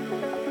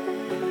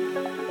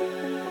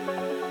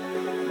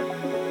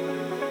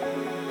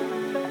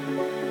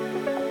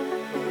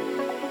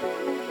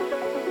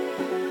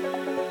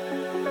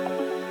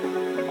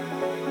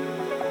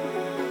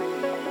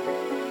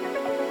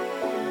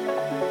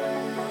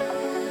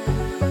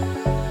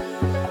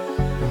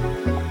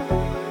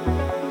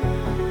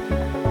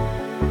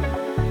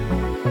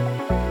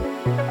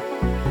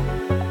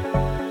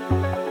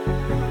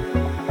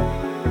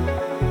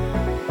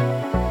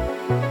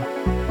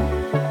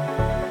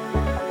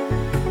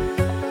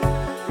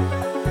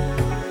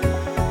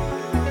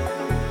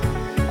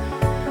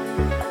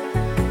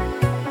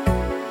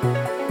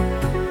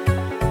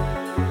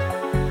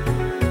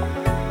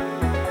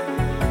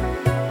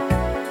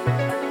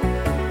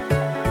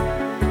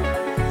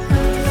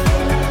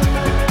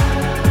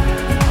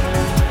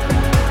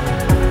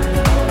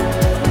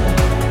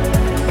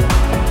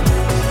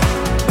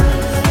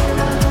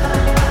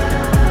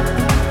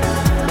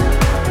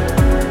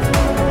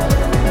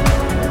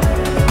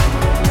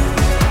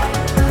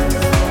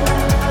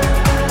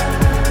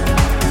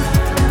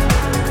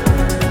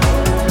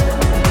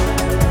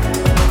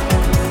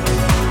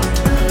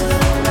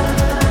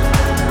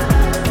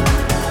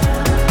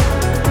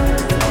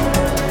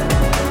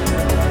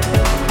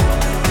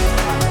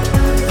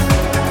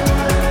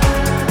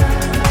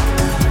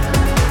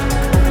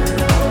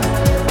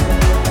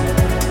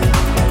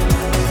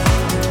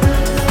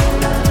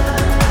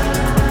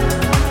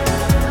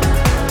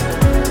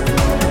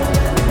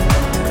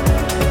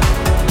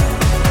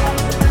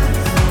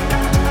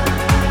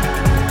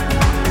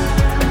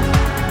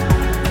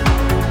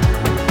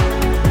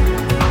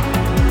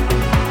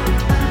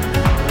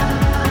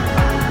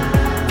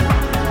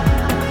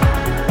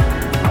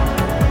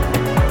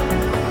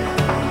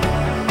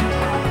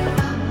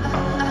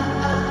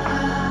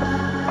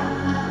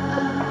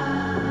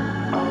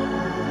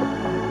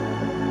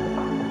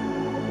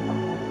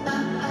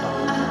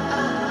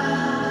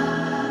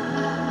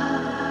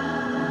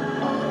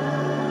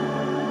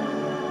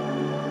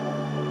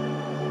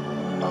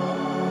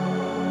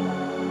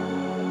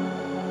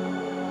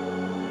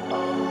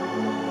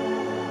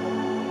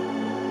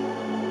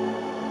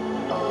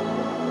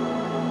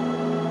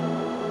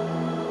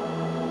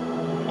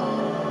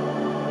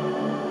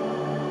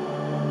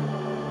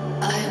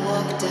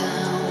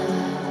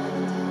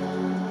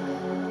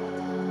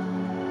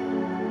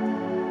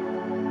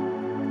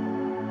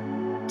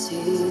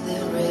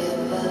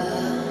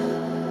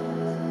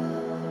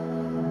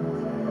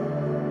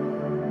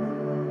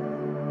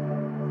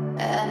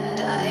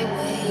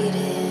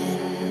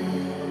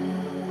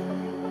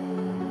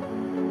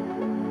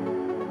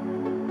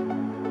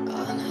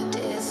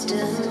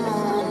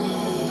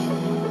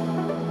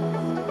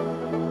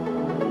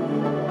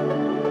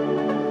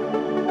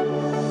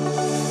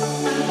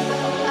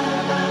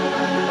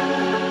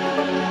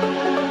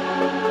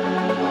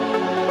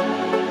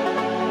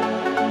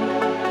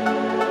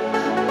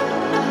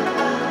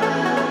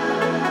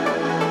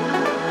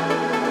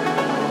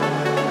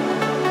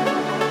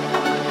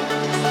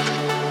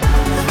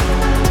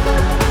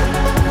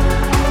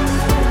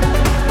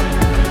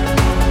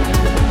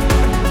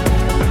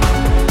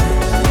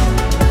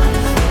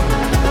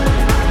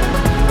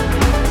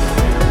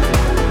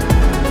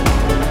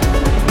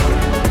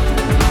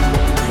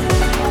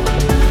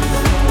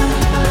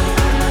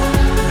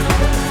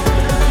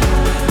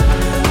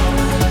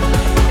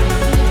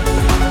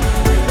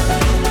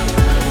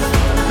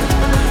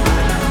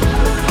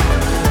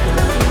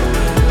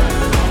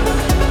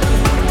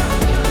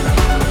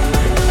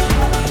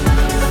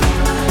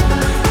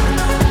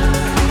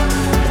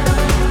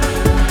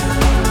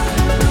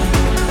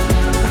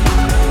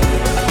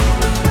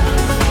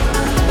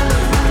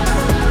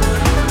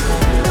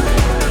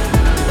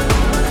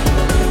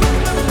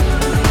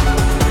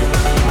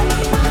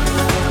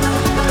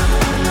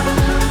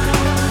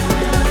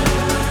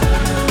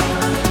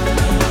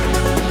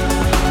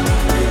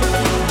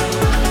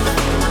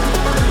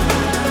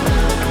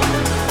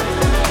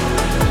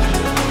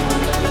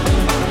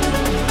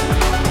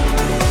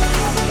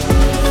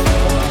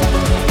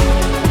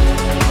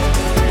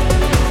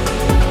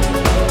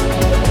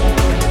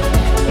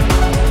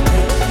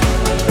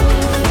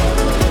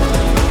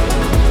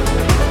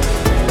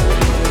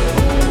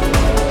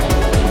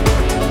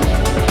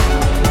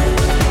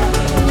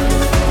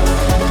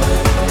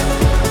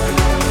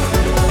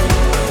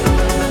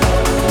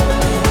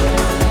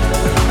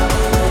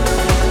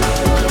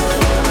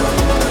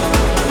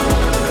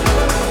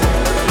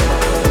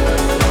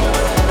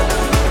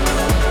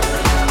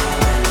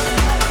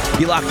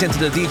 locked into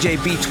the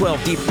DJ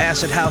B-12 Deep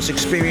Acid House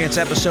Experience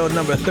episode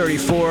number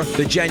 34,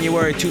 the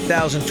January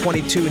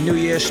 2022 New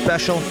Year's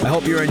special. I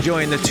hope you're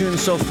enjoying the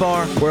tunes so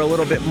far. We're a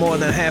little bit more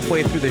than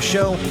halfway through the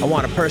show. I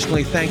want to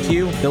personally thank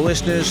you, the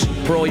listeners,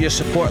 for all your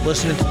support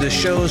listening to the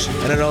shows,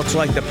 and I'd also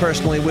like to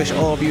personally wish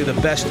all of you the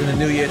best in the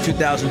new year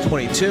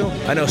 2022.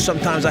 I know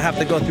sometimes I have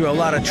to go through a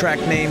lot of track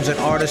names and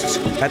artists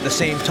at the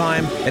same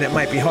time, and it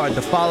might be hard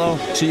to follow,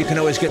 so you can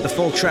always get the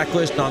full track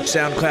list on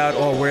SoundCloud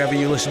or wherever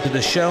you listen to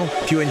the show.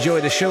 If you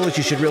enjoy the shows,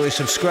 you should really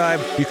subscribe.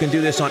 You can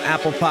do this on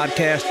Apple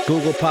Podcast,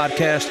 Google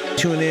Podcast,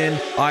 TuneIn,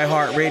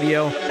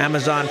 iHeartRadio,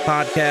 Amazon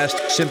Podcast,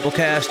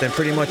 Simplecast, and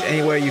pretty much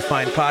anywhere you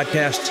find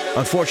podcasts.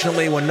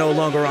 Unfortunately, we're no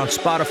longer on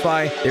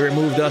Spotify. They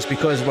removed us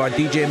because of our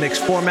DJ mix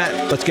format.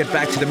 Let's get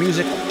back to the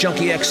music.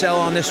 Junkie XL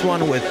on this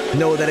one with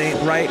No That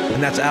Ain't Right,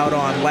 and that's out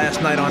on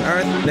Last Night on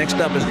Earth. Next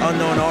up is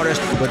Unknown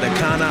Artist with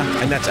Akana,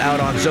 and that's out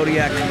on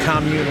Zodiac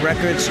Commune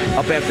Records.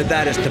 Up after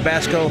that is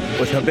Tabasco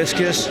with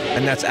Hibiscus,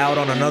 and that's out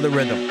on Another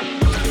Rhythm.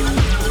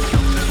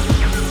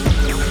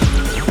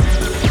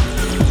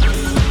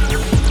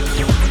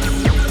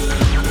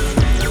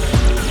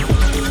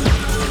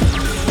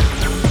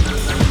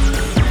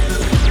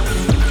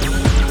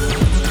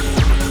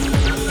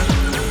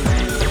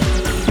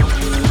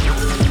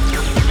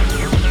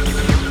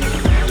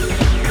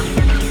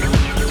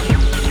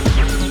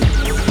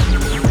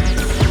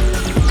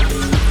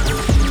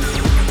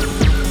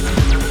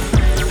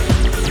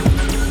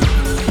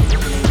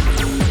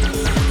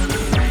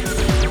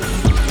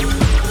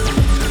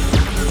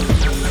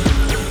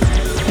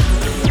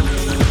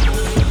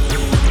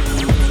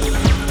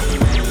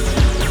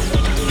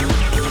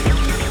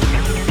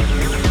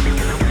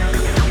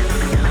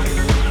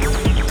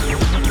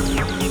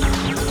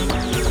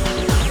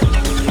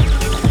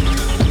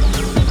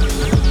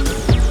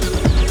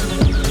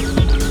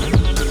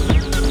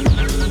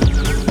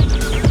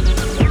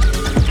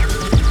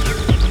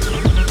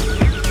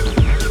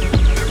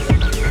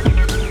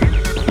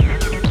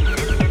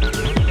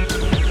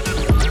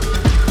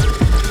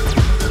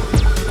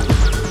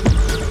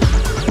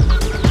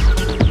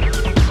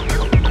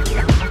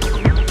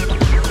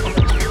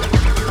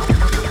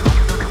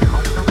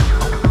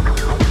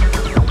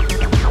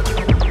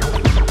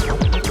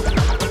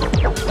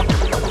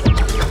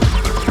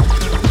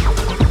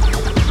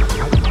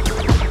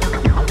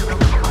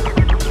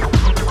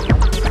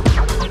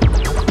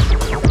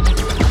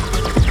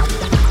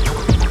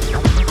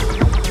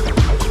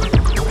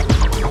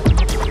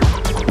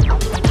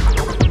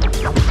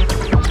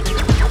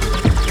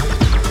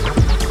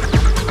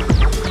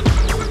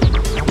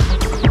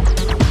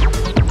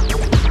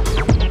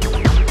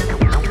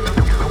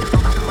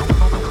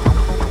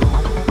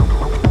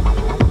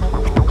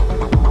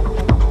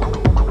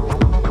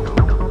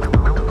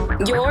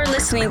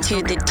 Listening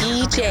to the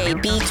DJ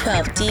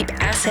B-12 Deep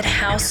Acid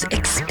House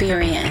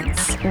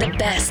Experience. The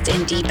best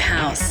in Deep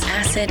House,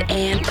 Acid,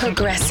 and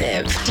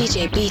Progressive.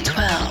 DJ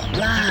B-12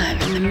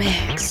 live in the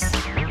mix.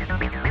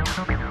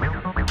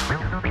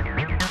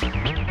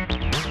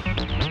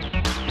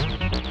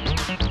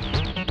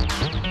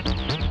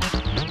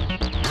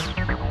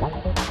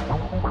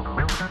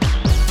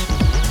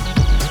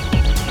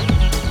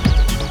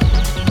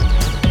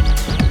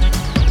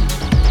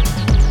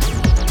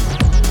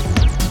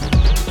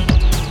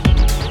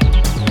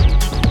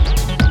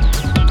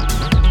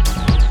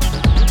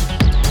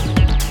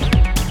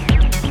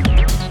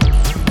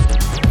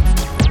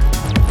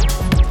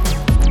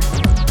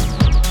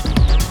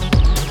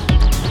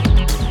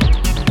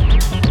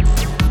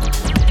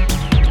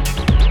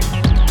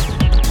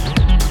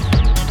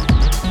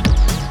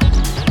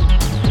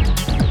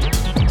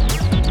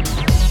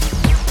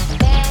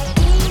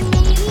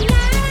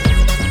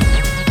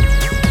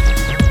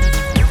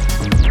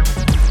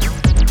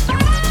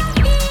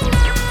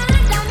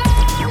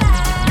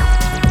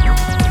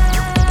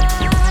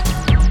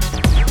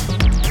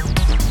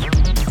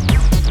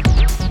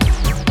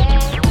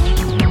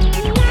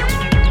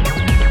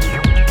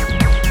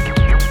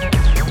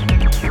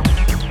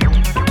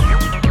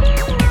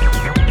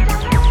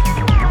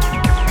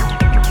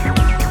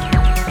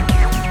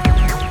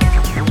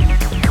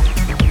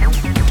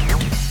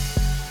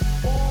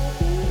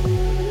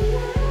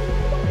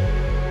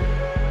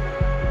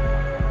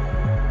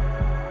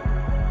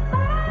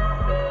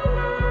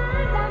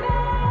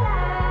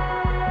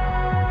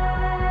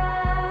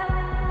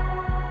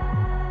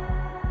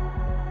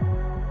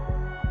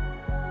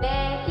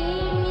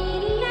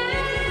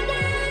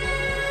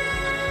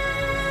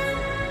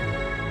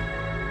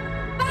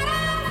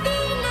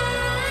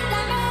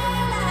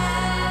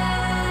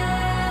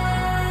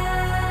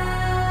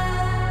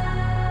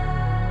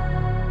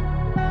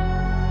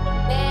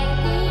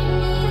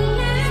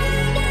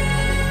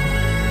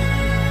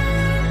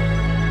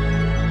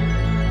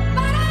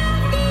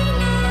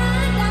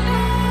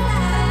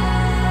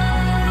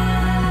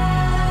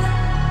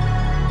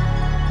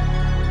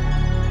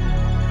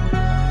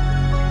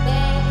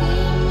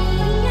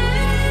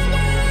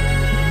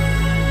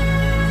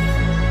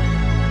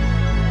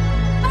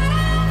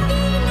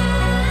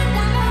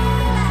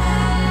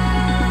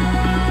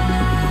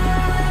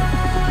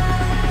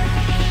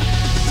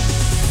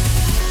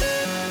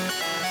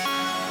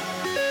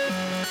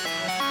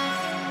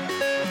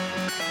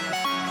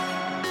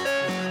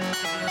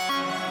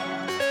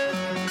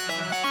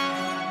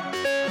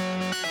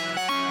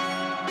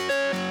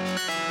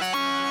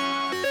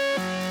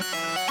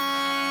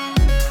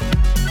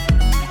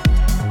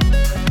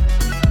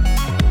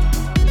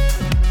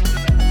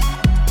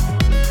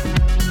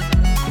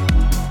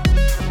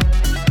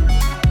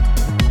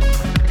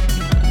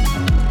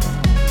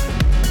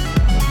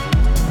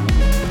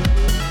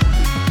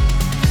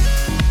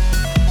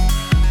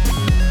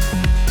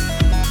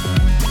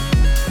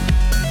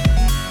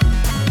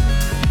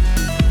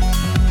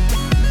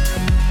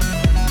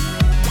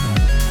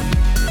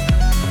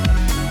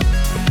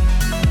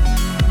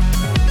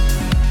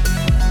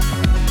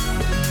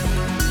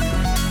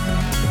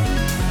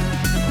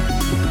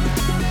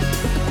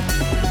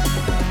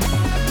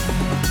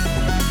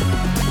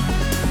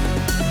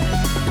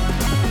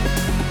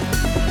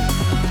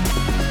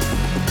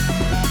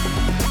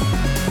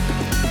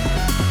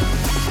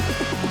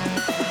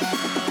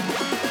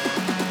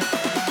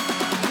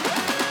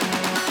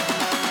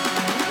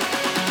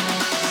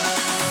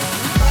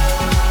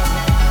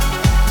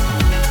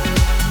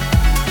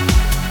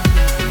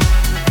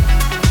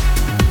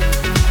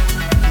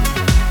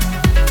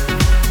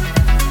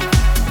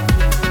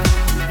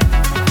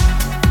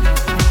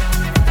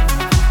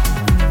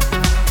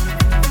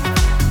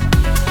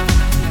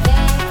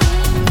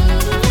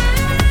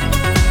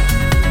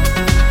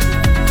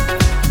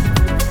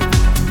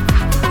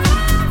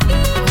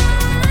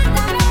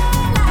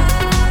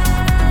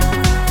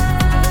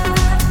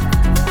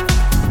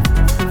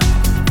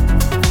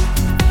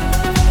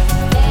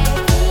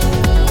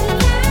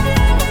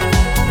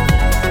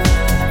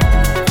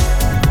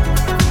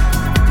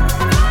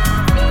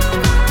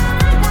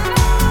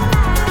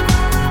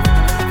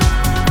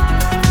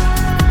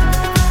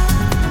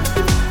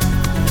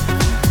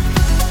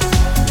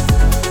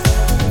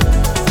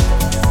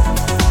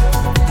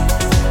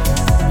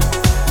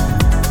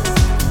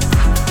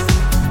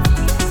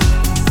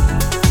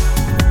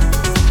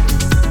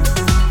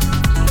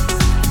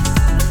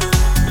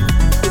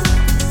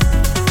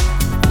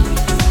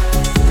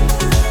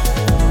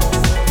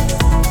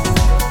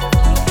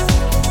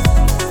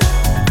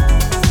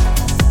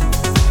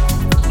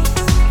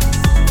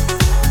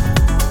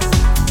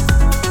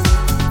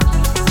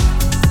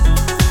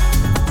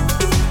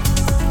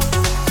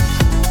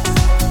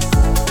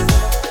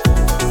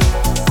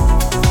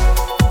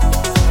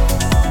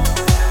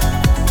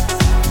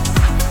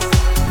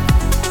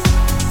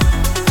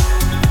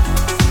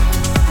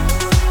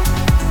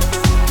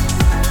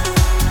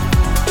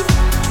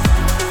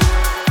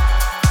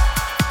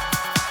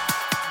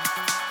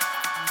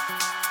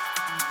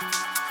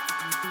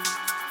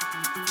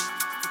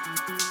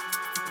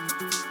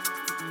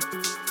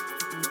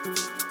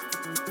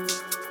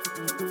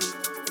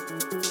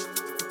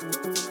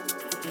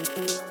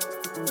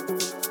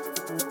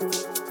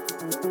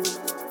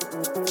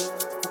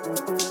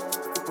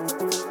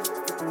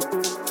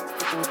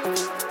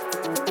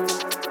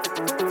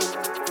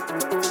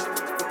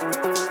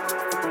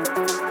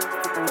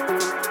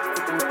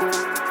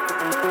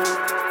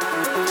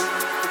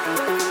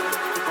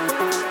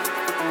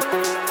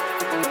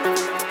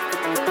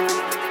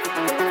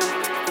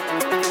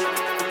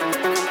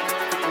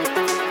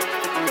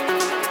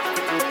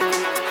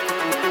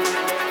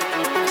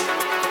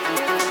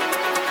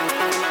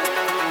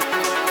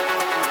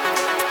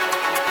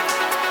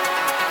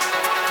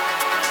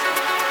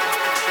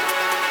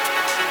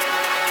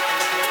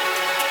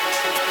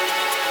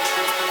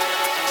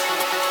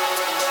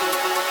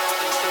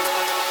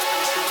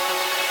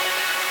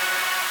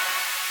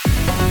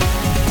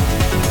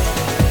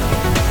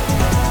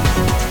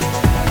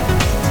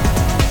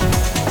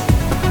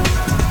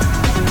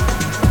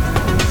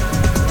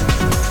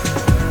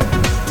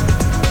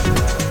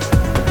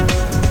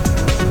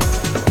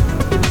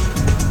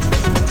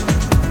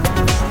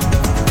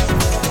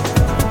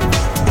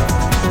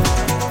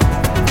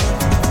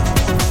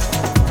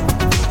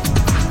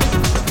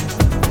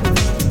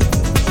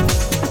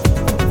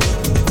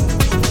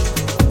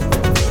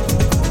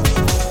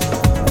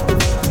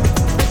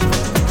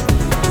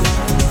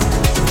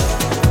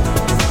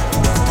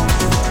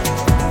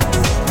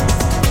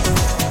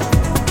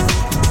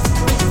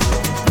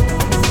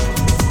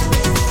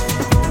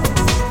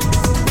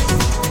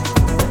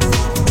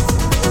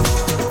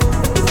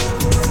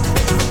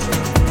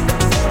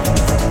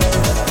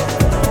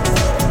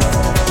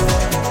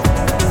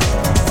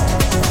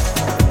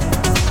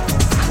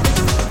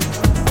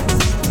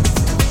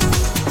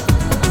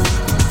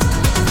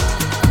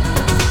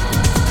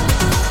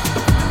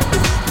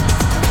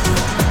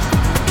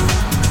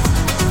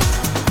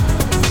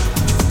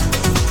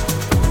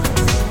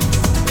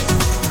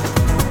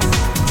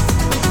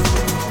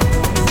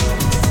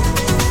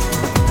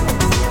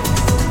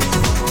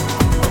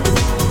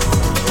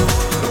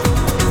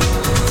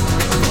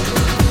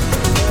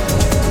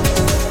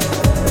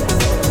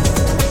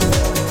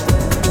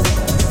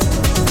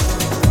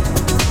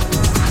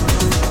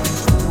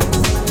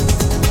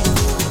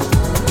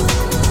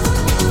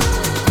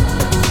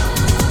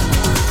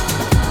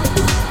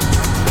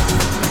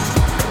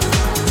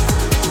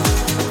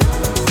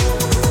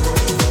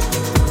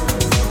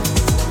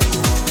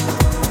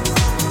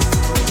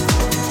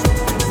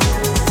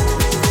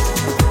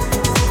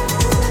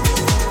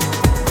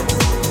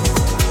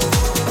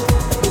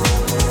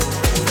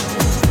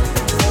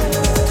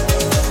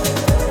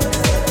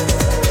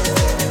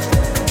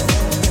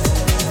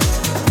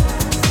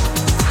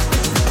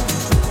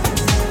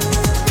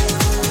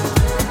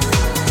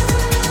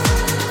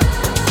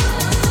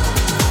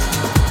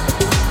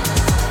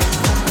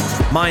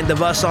 Mind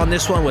of Us on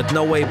this one with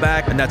No Way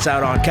Back, and that's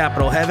out on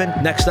Capitol Heaven.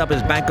 Next up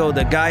is Banco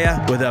de Gaia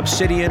with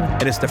Obsidian,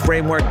 and it's the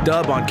Framework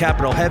dub on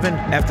Capitol Heaven.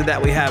 After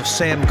that, we have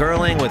Sam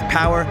Gerling with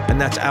Power,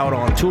 and that's out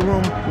on Tool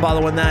Room.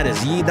 Following that is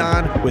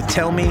Yidan with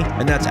Tell Me,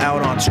 and that's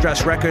out on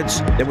Stress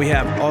Records. Then we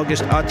have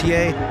August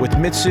Autier with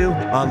Mitsu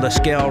on La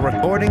Scale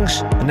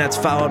Recordings, and that's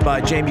followed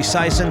by Jamie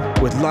Sison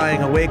with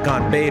Lying Awake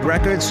on Bade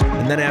Records.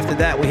 And then after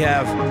that, we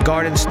have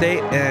Garden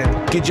State and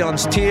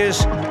Gijon's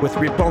Tears with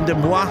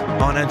Répondez-moi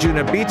on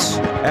Anjuna Beats.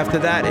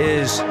 After that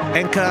is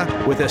Enka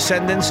with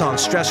Ascendance on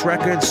Stress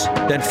Records.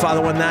 Then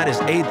following that is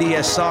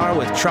ADSR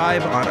with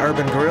Tribe on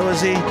Urban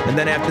Gorillaz. And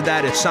then after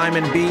that is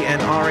Simon B and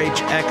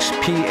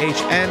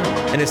RHXPHN,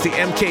 and it's the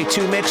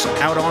MK2 mix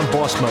out on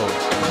Boss Mode.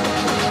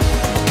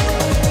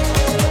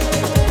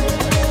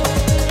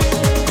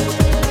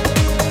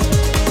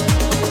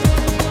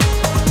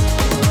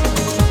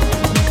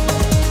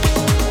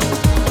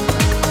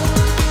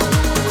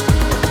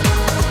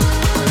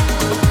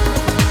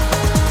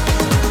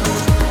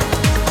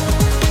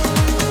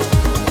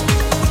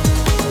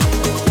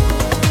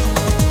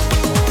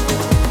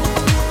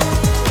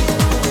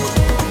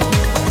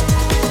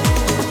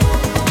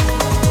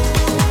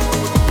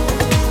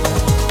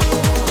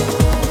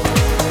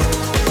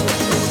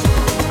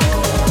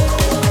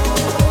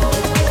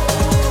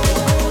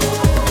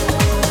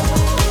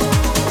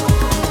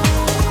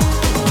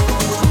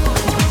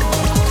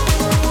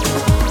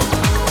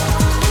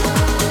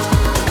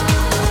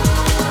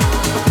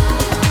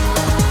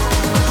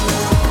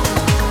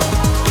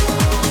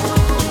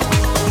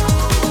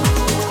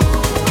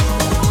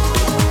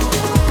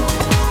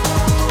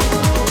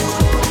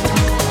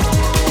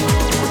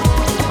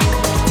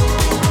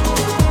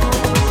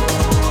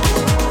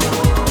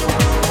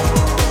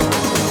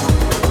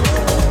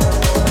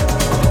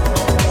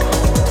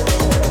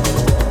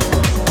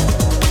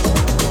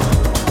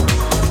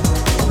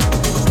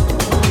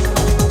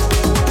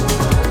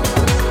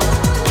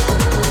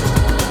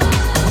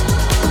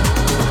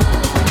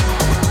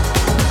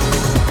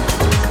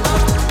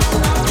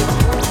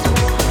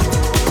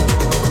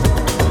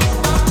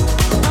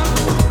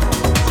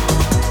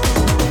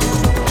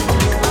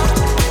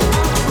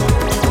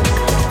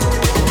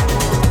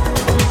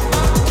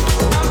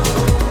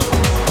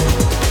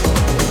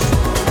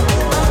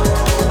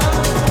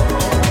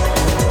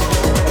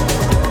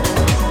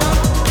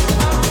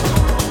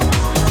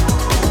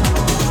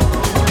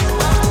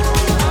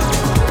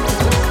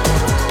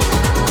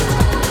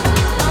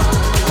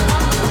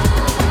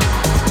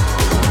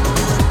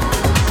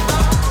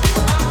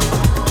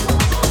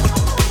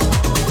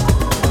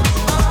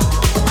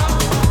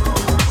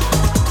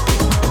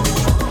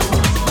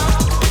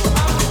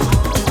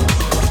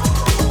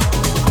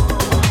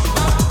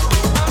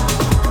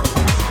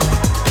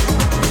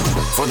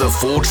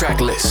 Full track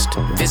list.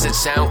 Visit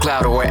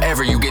SoundCloud or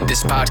wherever you get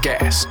this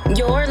podcast.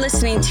 You're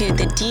listening to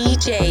the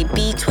DJ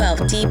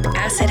B-12 Deep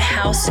Acid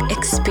House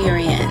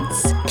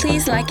Experience.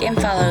 Please like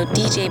and follow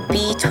DJ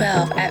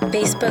B-12 at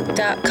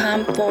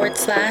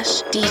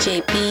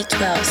facebook.com/DJ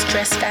B-12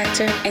 Stress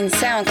Factor and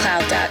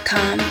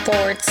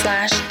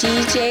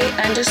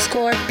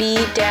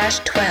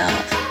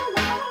soundcloud.com/DJ_B-12.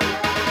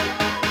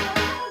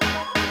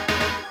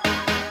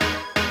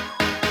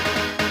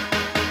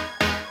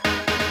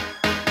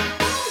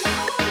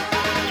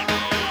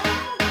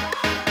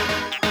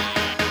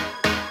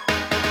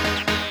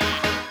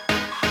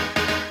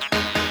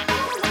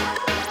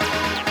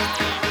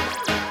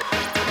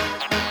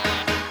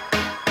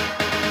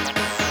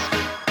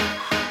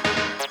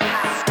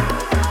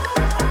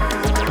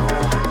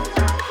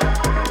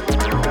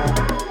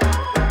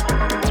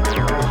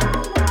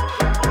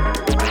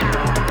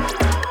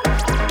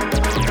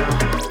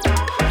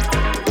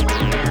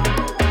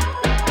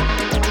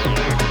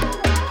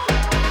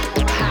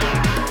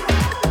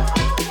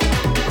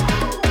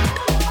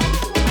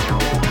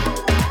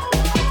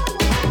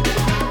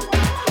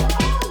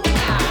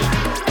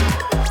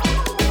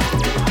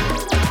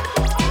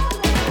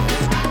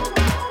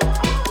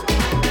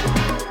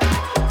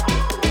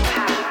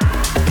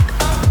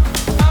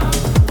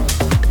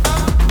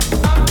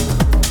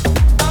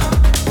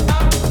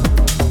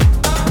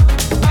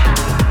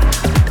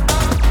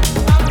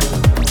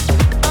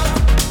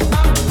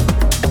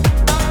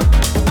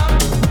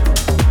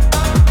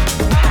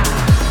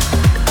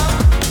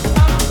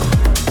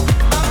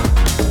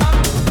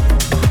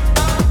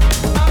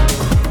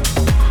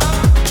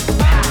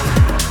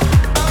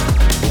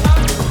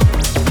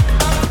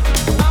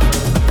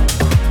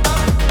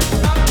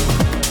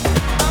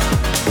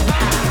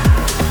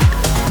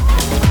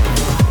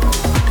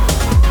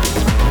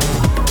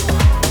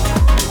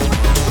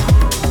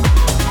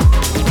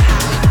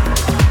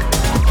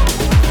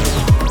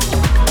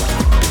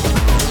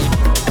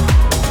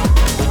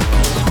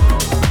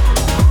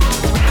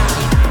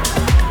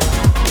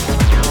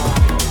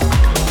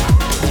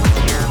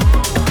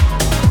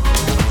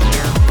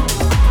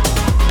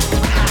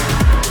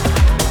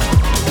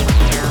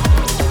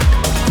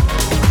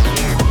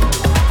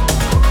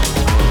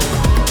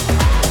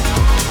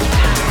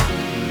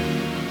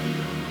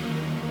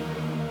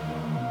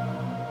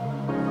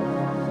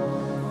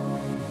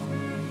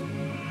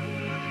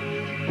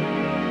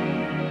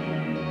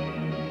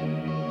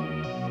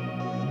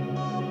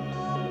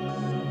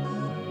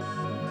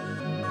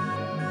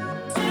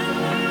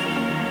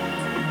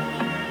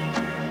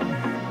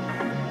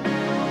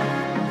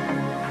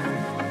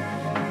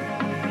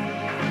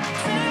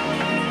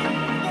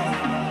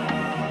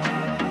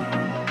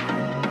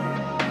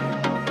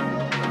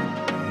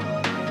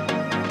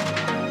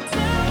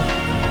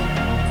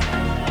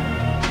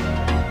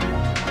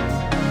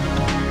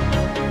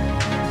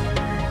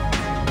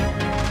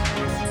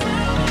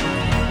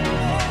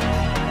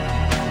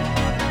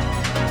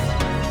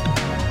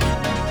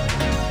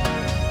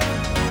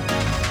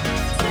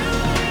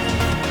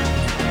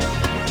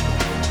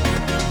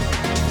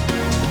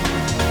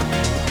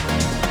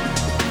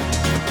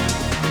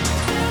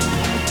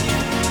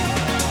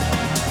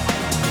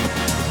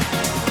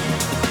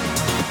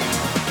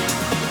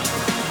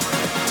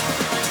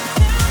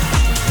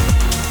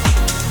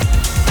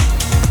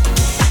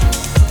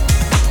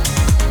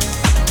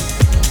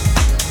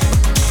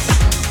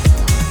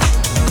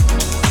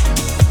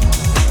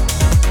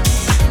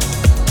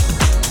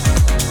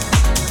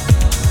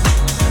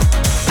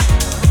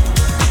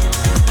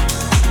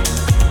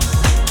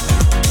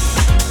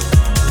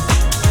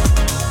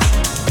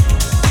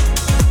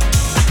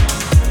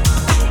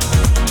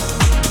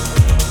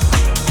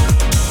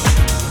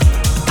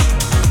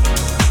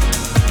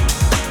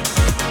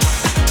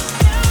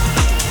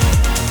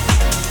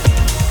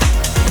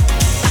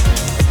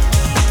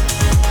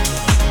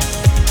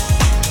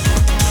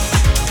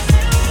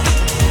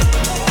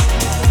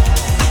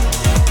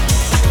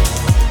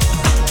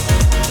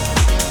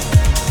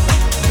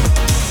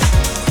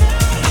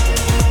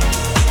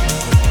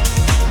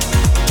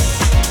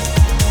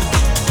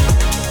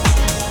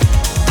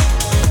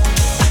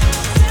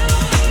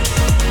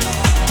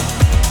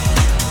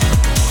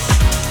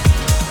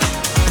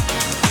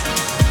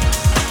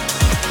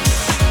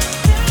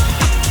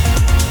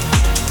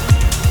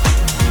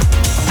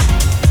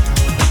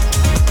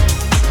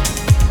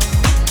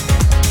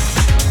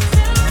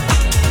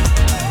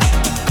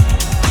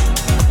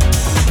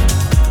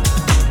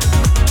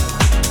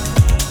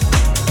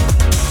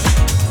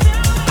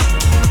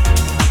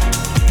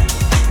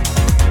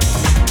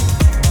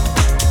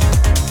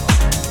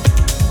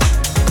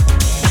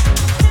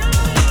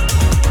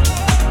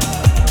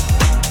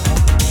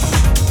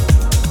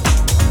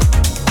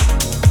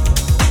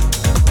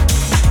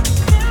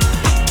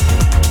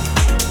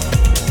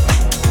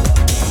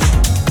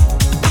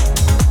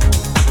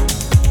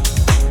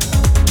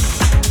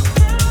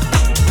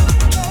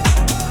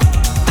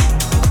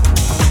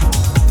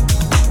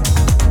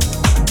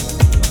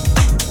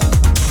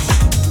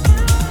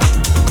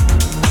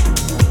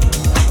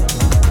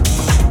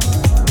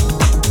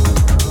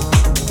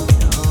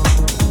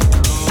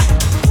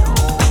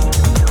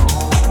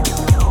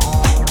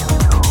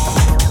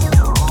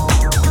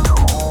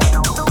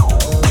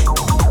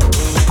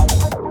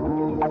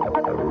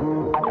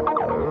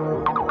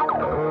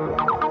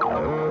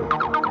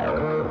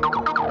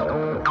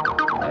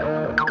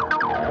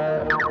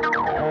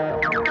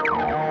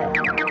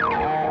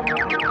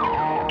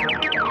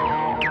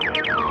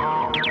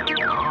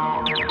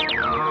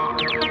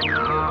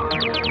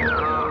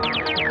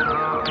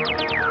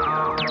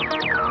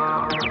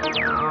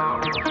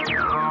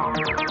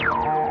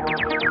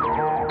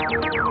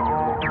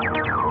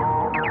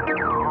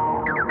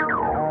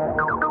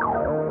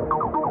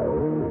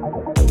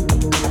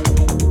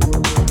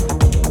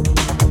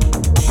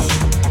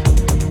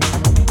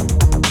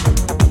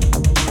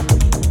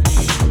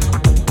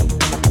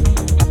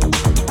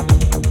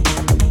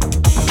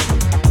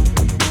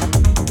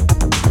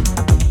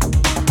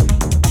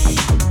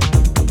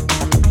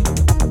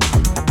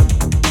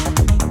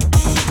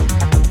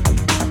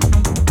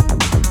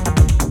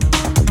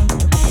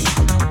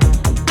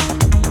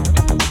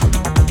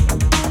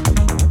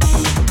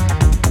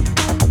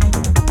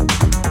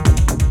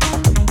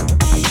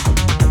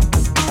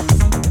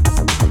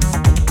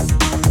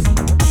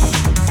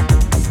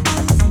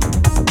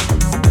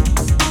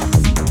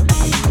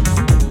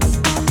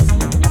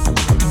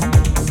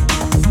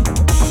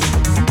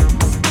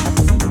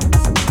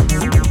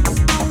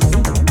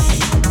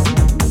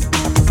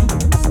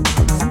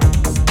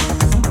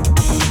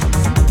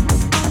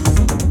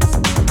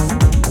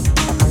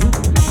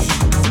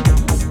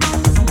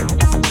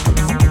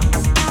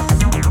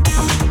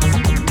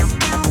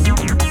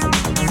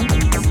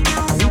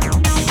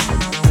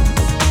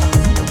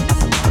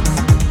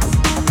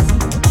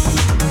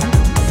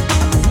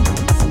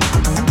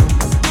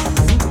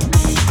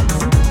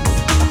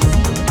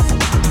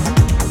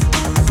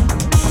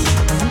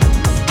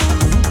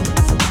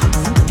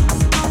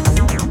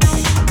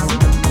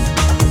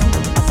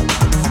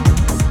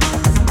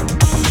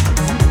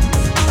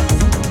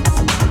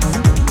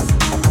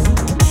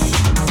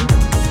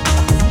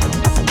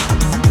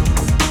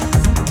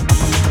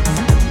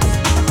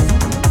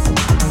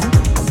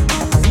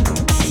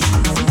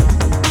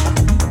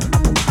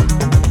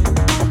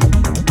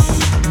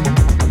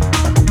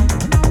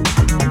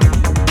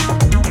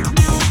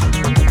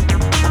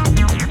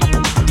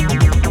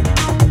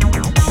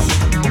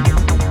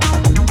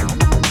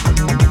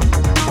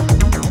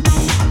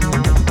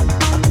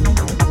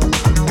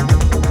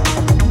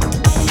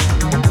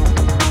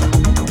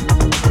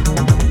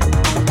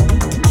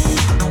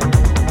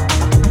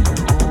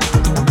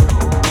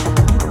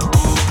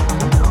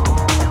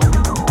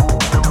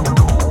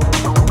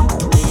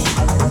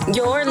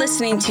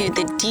 listening to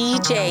the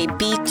DJ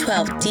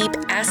B-12 Deep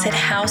Acid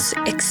House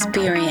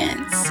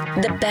Experience.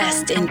 The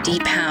best in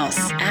Deep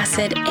House,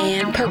 Acid,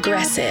 and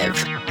Progressive.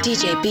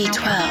 DJ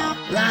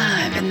B-12,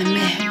 live in the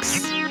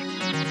mix.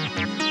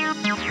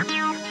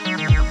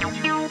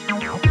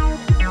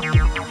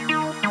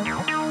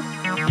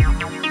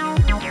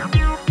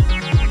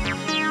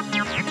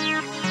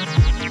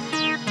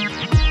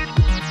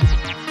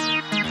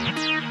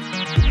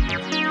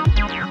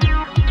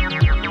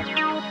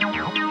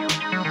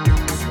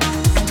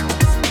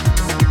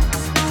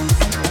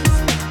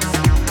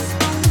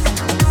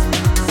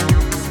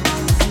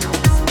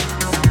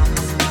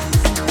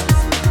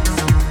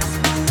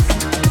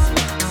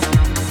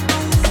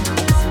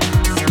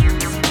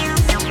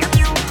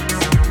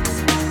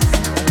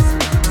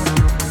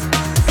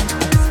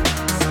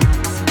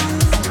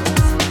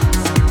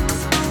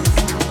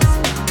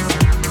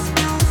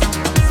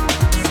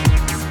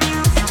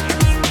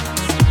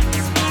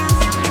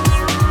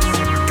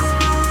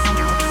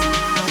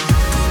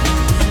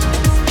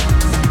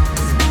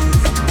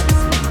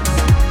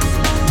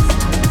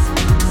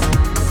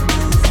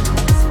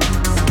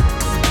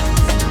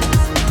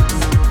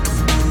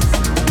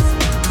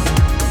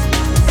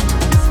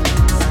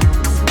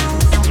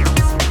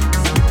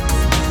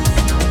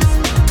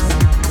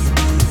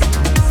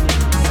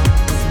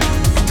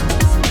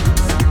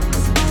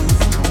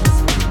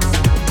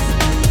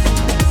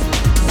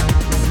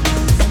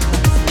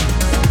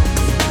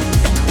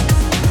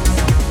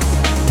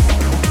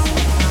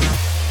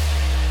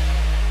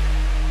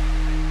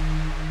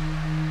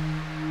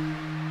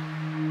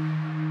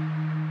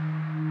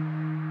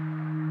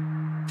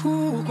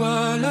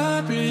 Pourquoi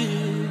la pluie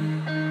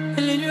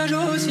et les nuages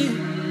aussi,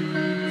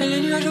 et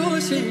les nuages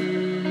aussi?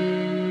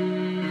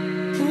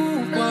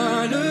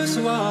 Pourquoi le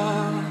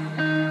soir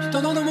tu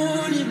t'endors dans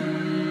mon lit,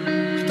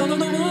 tu t'endors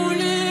dans mon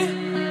lit?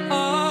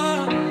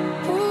 Ah,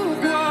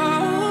 pourquoi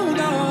on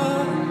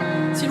dort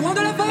si loin de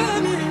la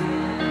famille,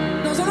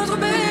 dans un autre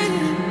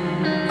pays?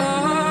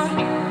 Ah,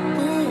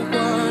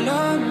 pourquoi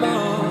la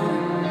mort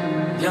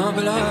vient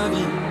après la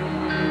vie,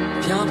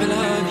 vient après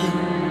la vie?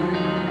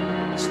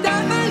 Je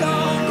t'appelle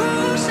en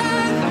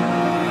couchette,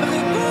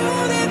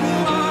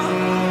 répondez-moi.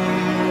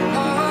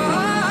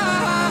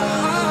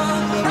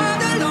 Pas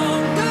de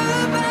langue de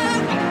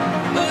peine,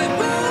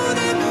 répondez-moi.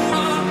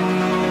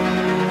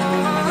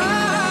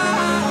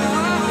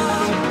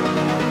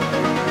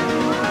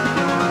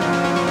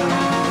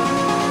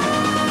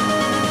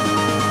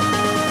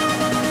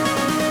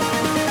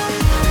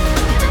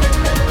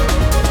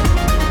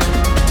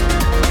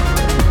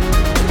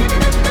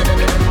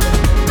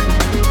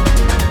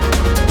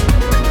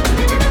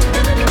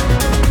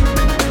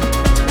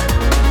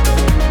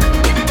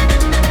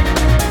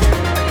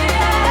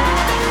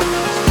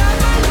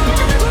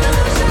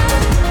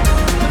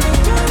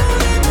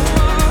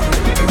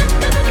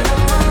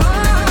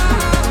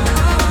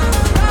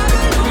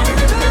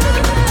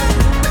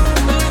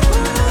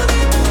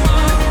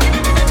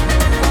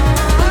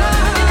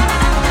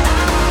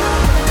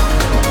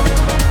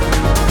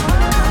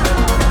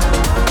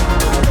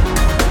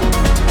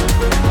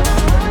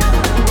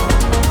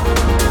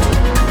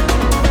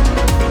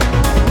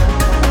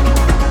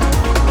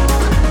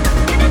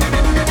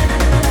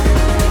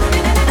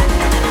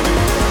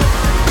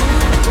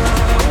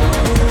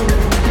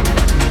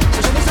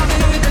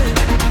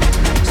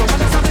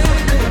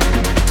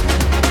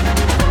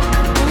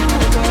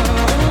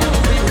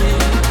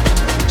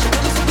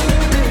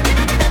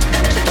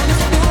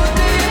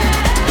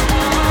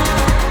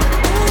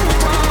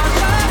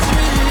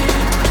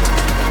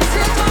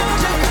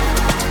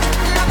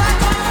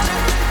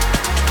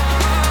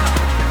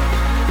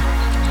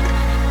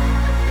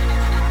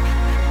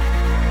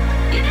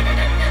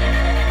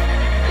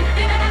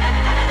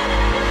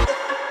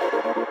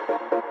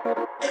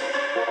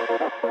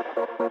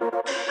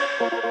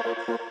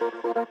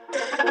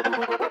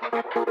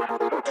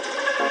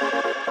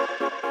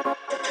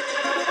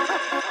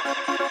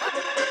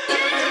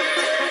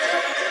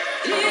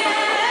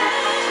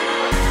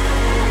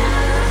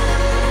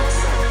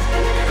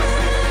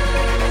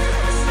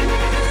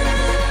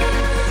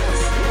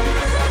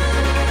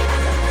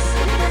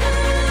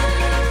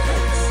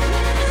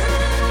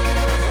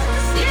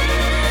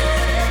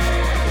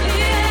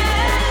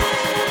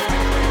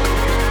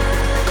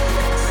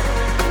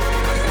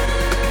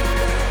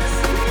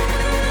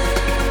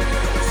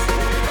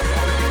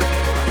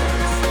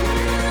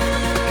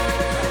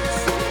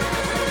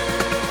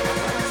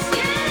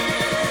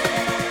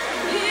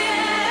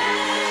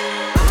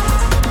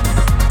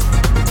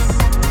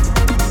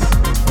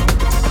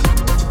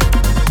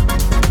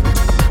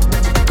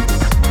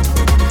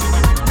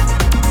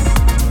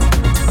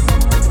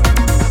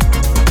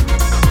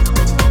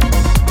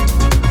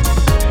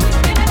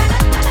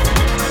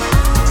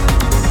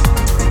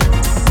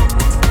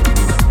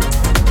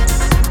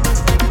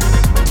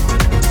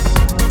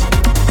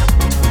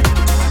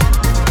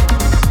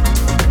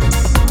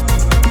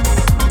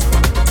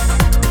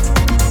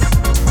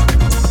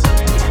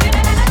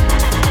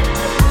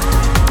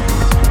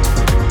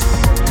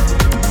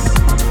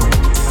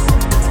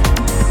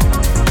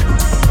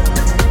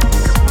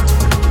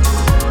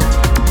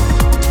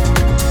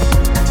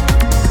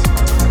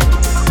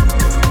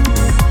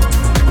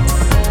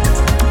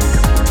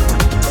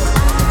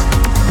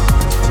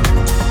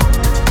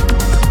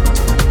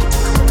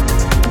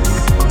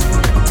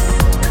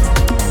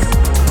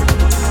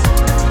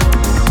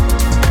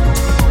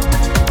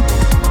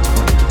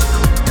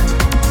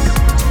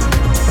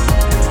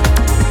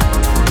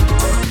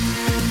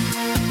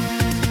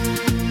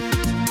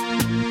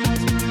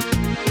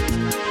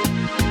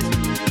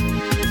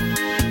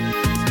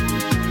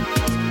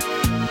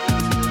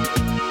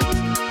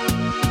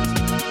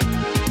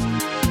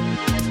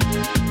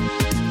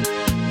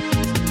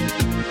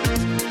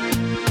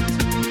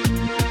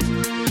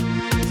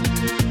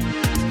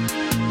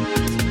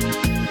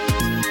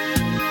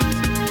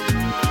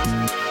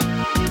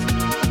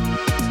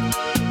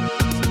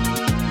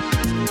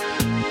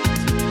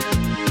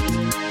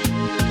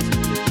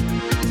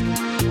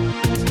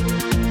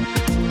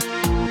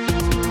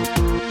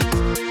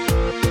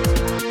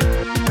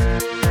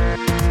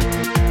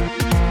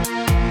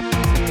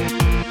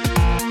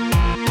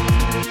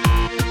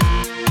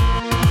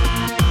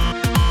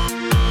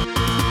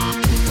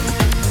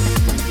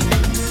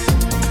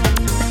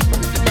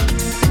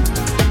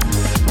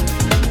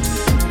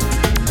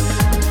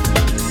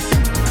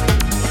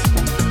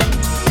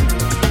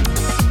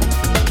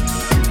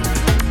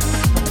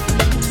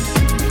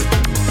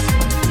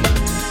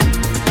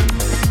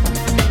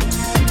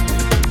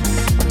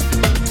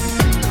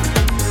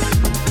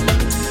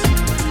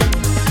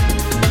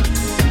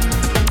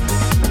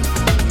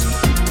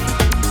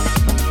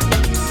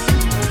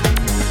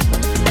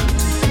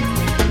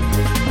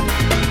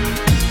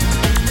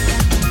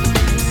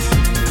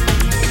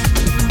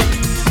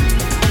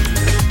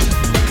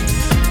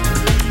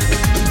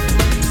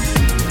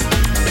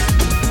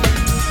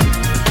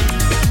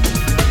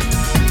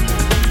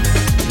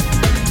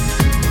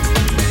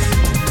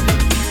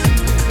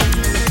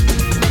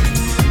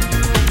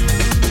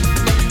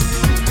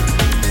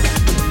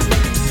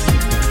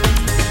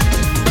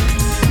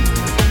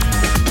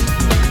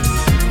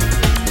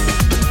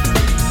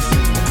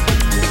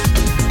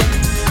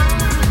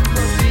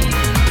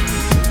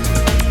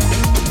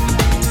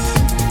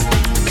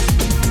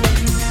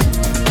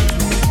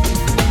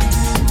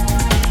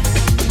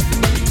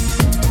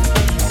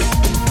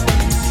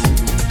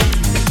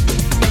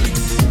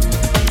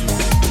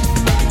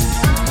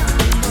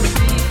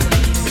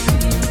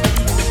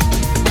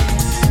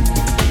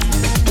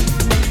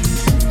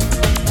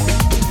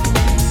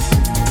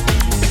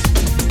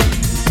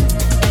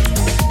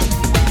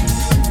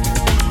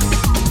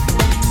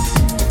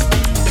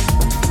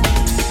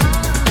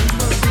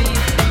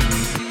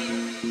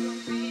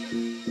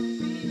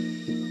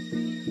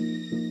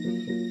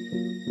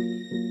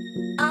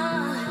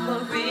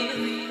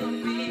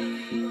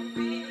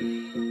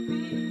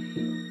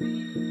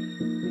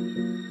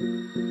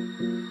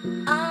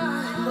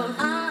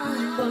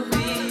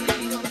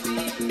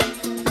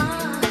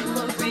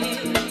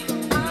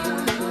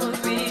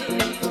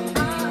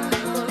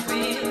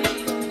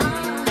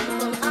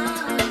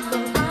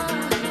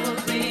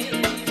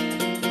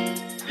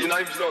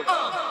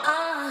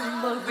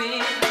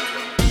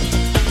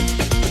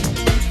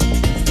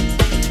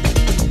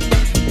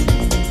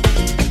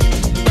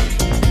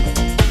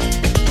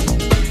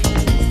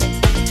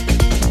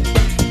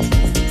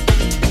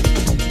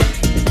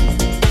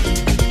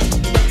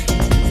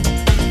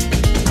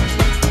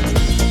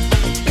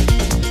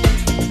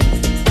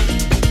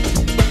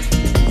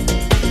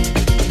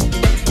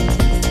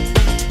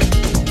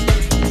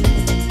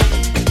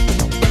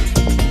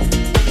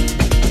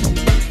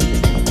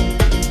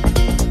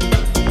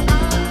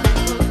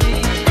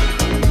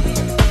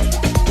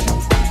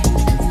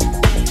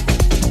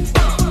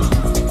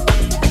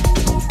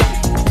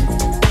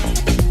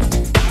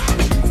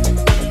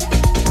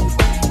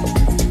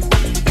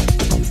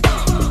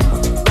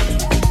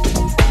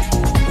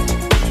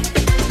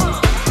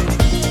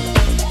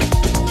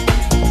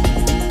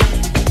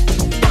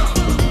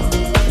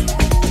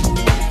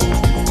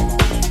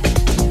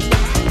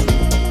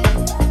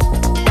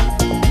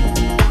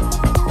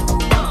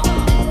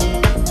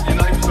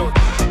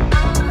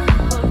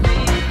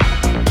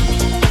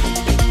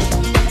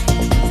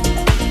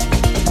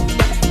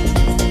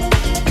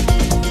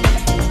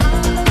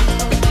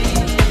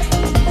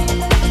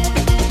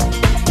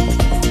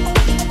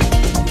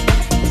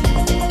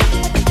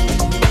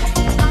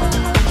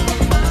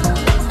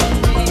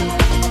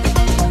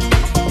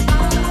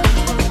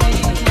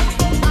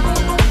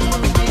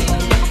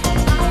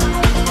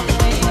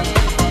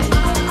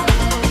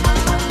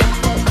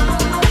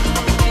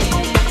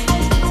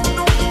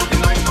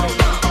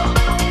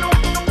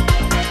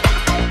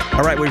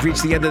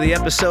 reached the end of the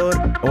episode,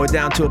 and we're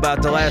down to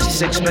about the last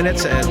 6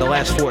 minutes and the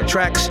last 4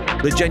 tracks.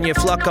 Virginia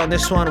Fluck on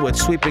this one with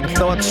Sweeping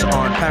Thoughts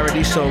on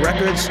Paradiso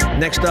Records.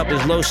 Next up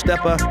is Low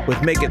Stepper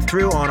with Make It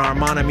Through on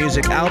Armana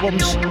Music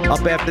Albums.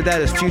 Up after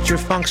that is Future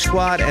Funk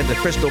Squad and The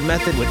Crystal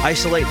Method with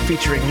Isolate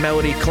featuring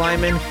Melody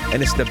Kleiman,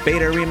 and it's the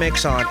Beta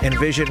remix on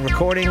Envision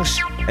Recordings.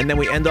 And then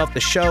we end off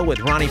the show with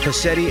Ronnie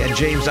Passetti and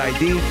James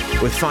ID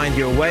with Find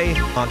Your Way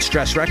on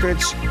Stress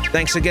Records.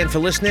 Thanks again for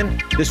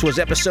listening. This was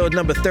episode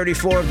number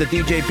 34 of the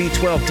DJ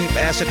B-12 Deep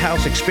Acid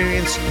House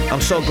Experience. I'm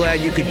so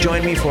glad you could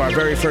join me for our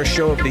very first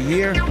show of the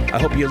year. I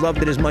hope you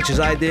loved it as much as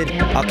I did.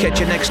 I'll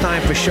catch you next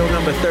time for show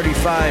number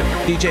 35.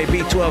 DJ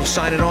B-12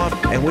 signing off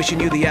and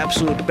wishing you the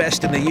absolute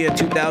best in the year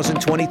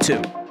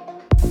 2022.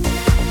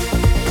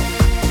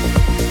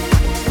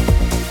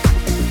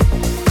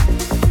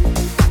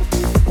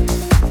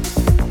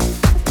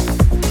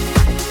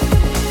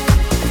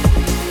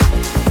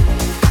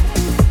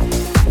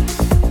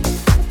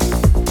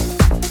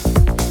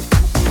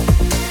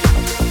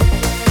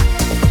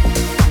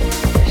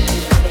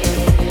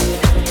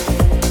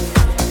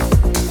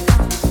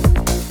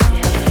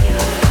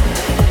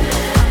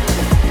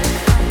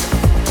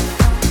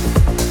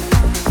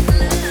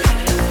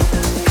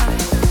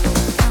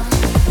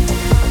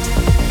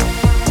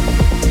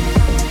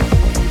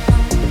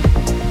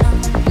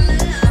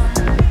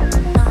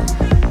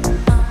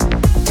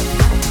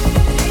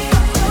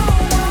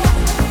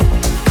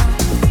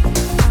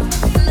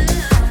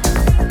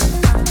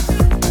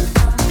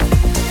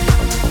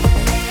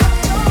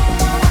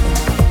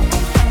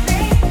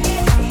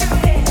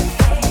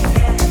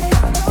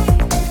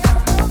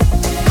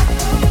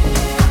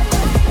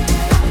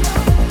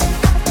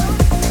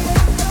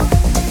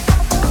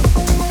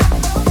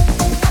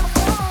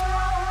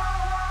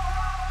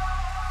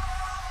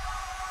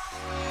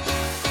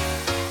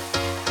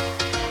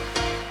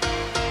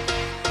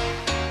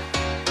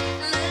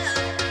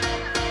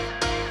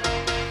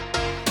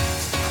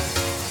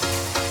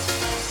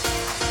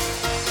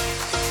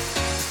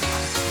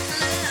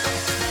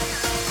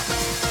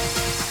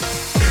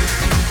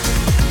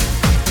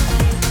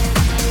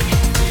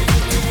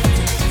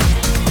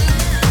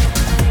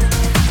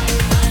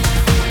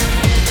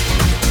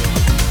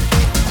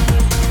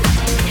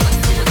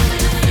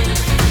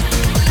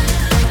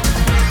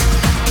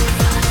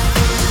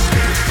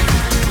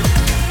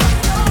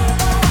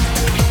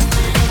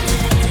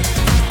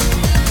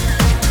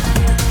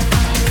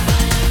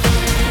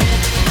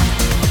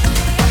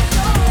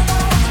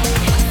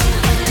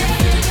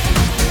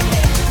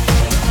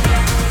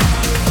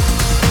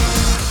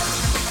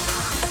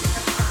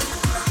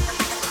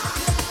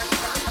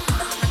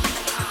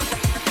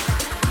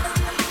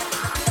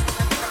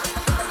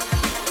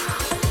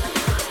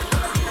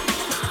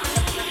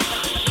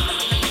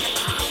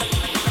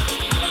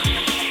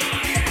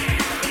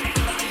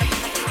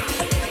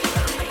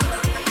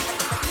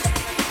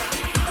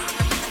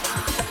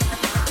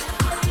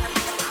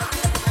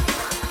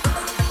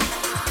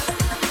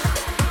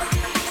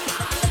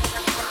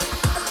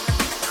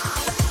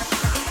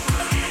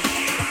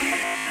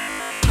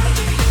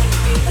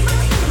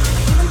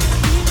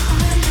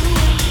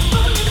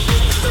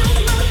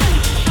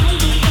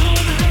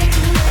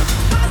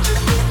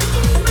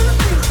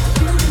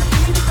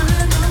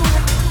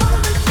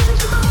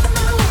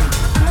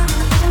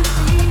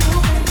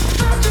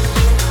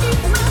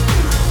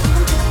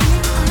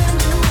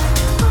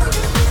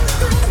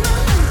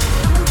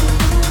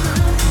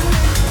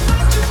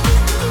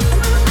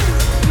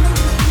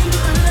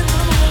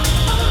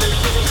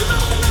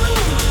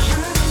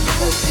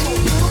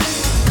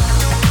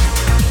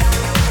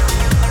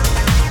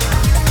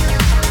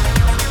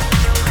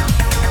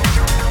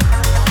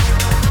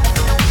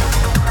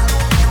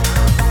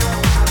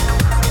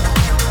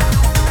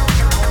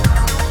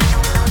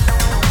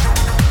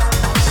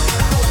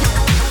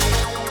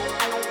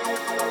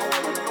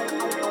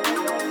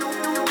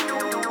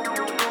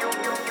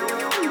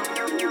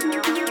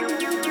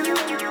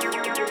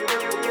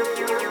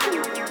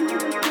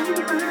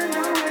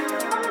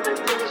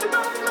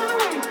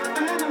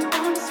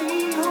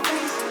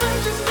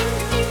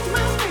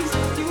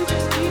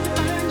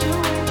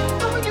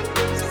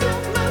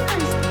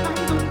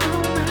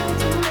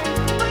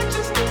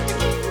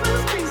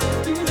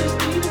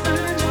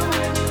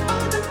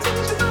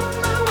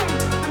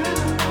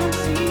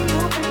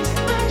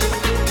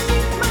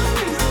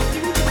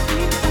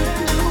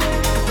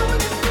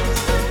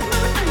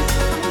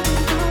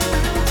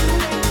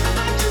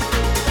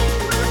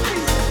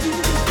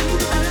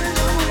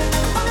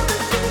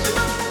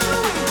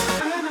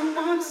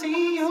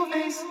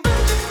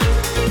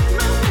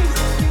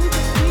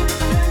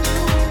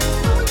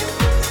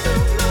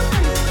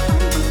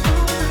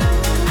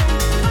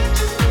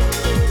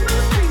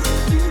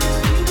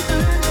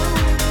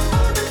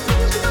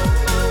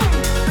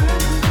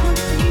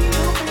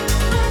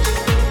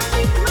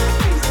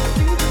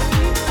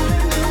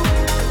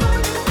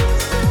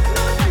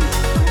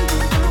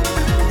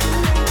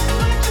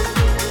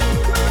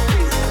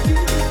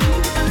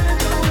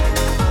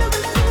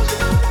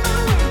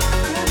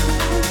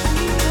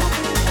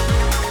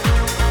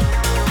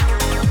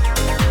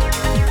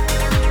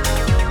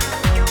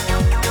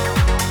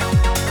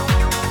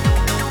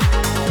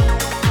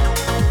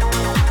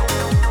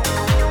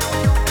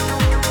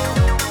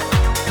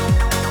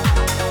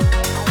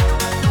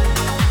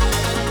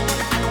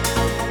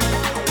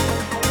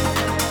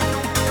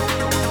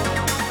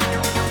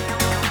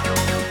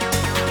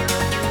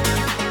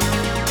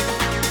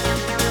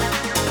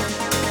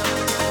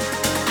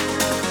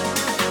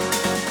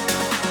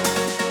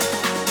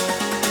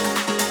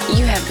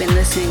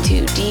 listening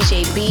to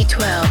DJ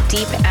B-12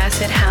 Deep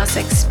Acid House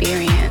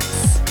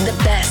Experience. The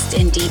best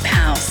in deep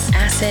house,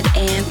 acid,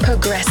 and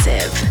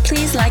progressive.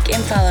 Please like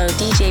and follow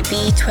DJ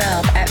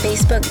B12 at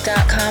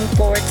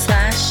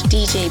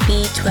facebook.com/DJ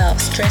B12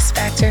 Stress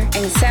Factor and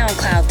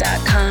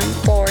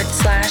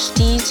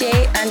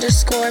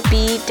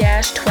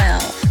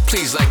soundcloud.com/DJ_B-12.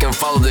 Please like and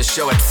follow the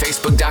show at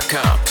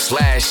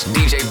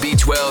facebook.com/DJ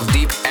B12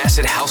 Deep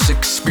Acid House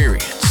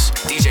Experience.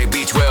 DJ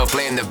B12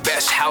 playing the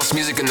best house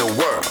music in the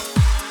world.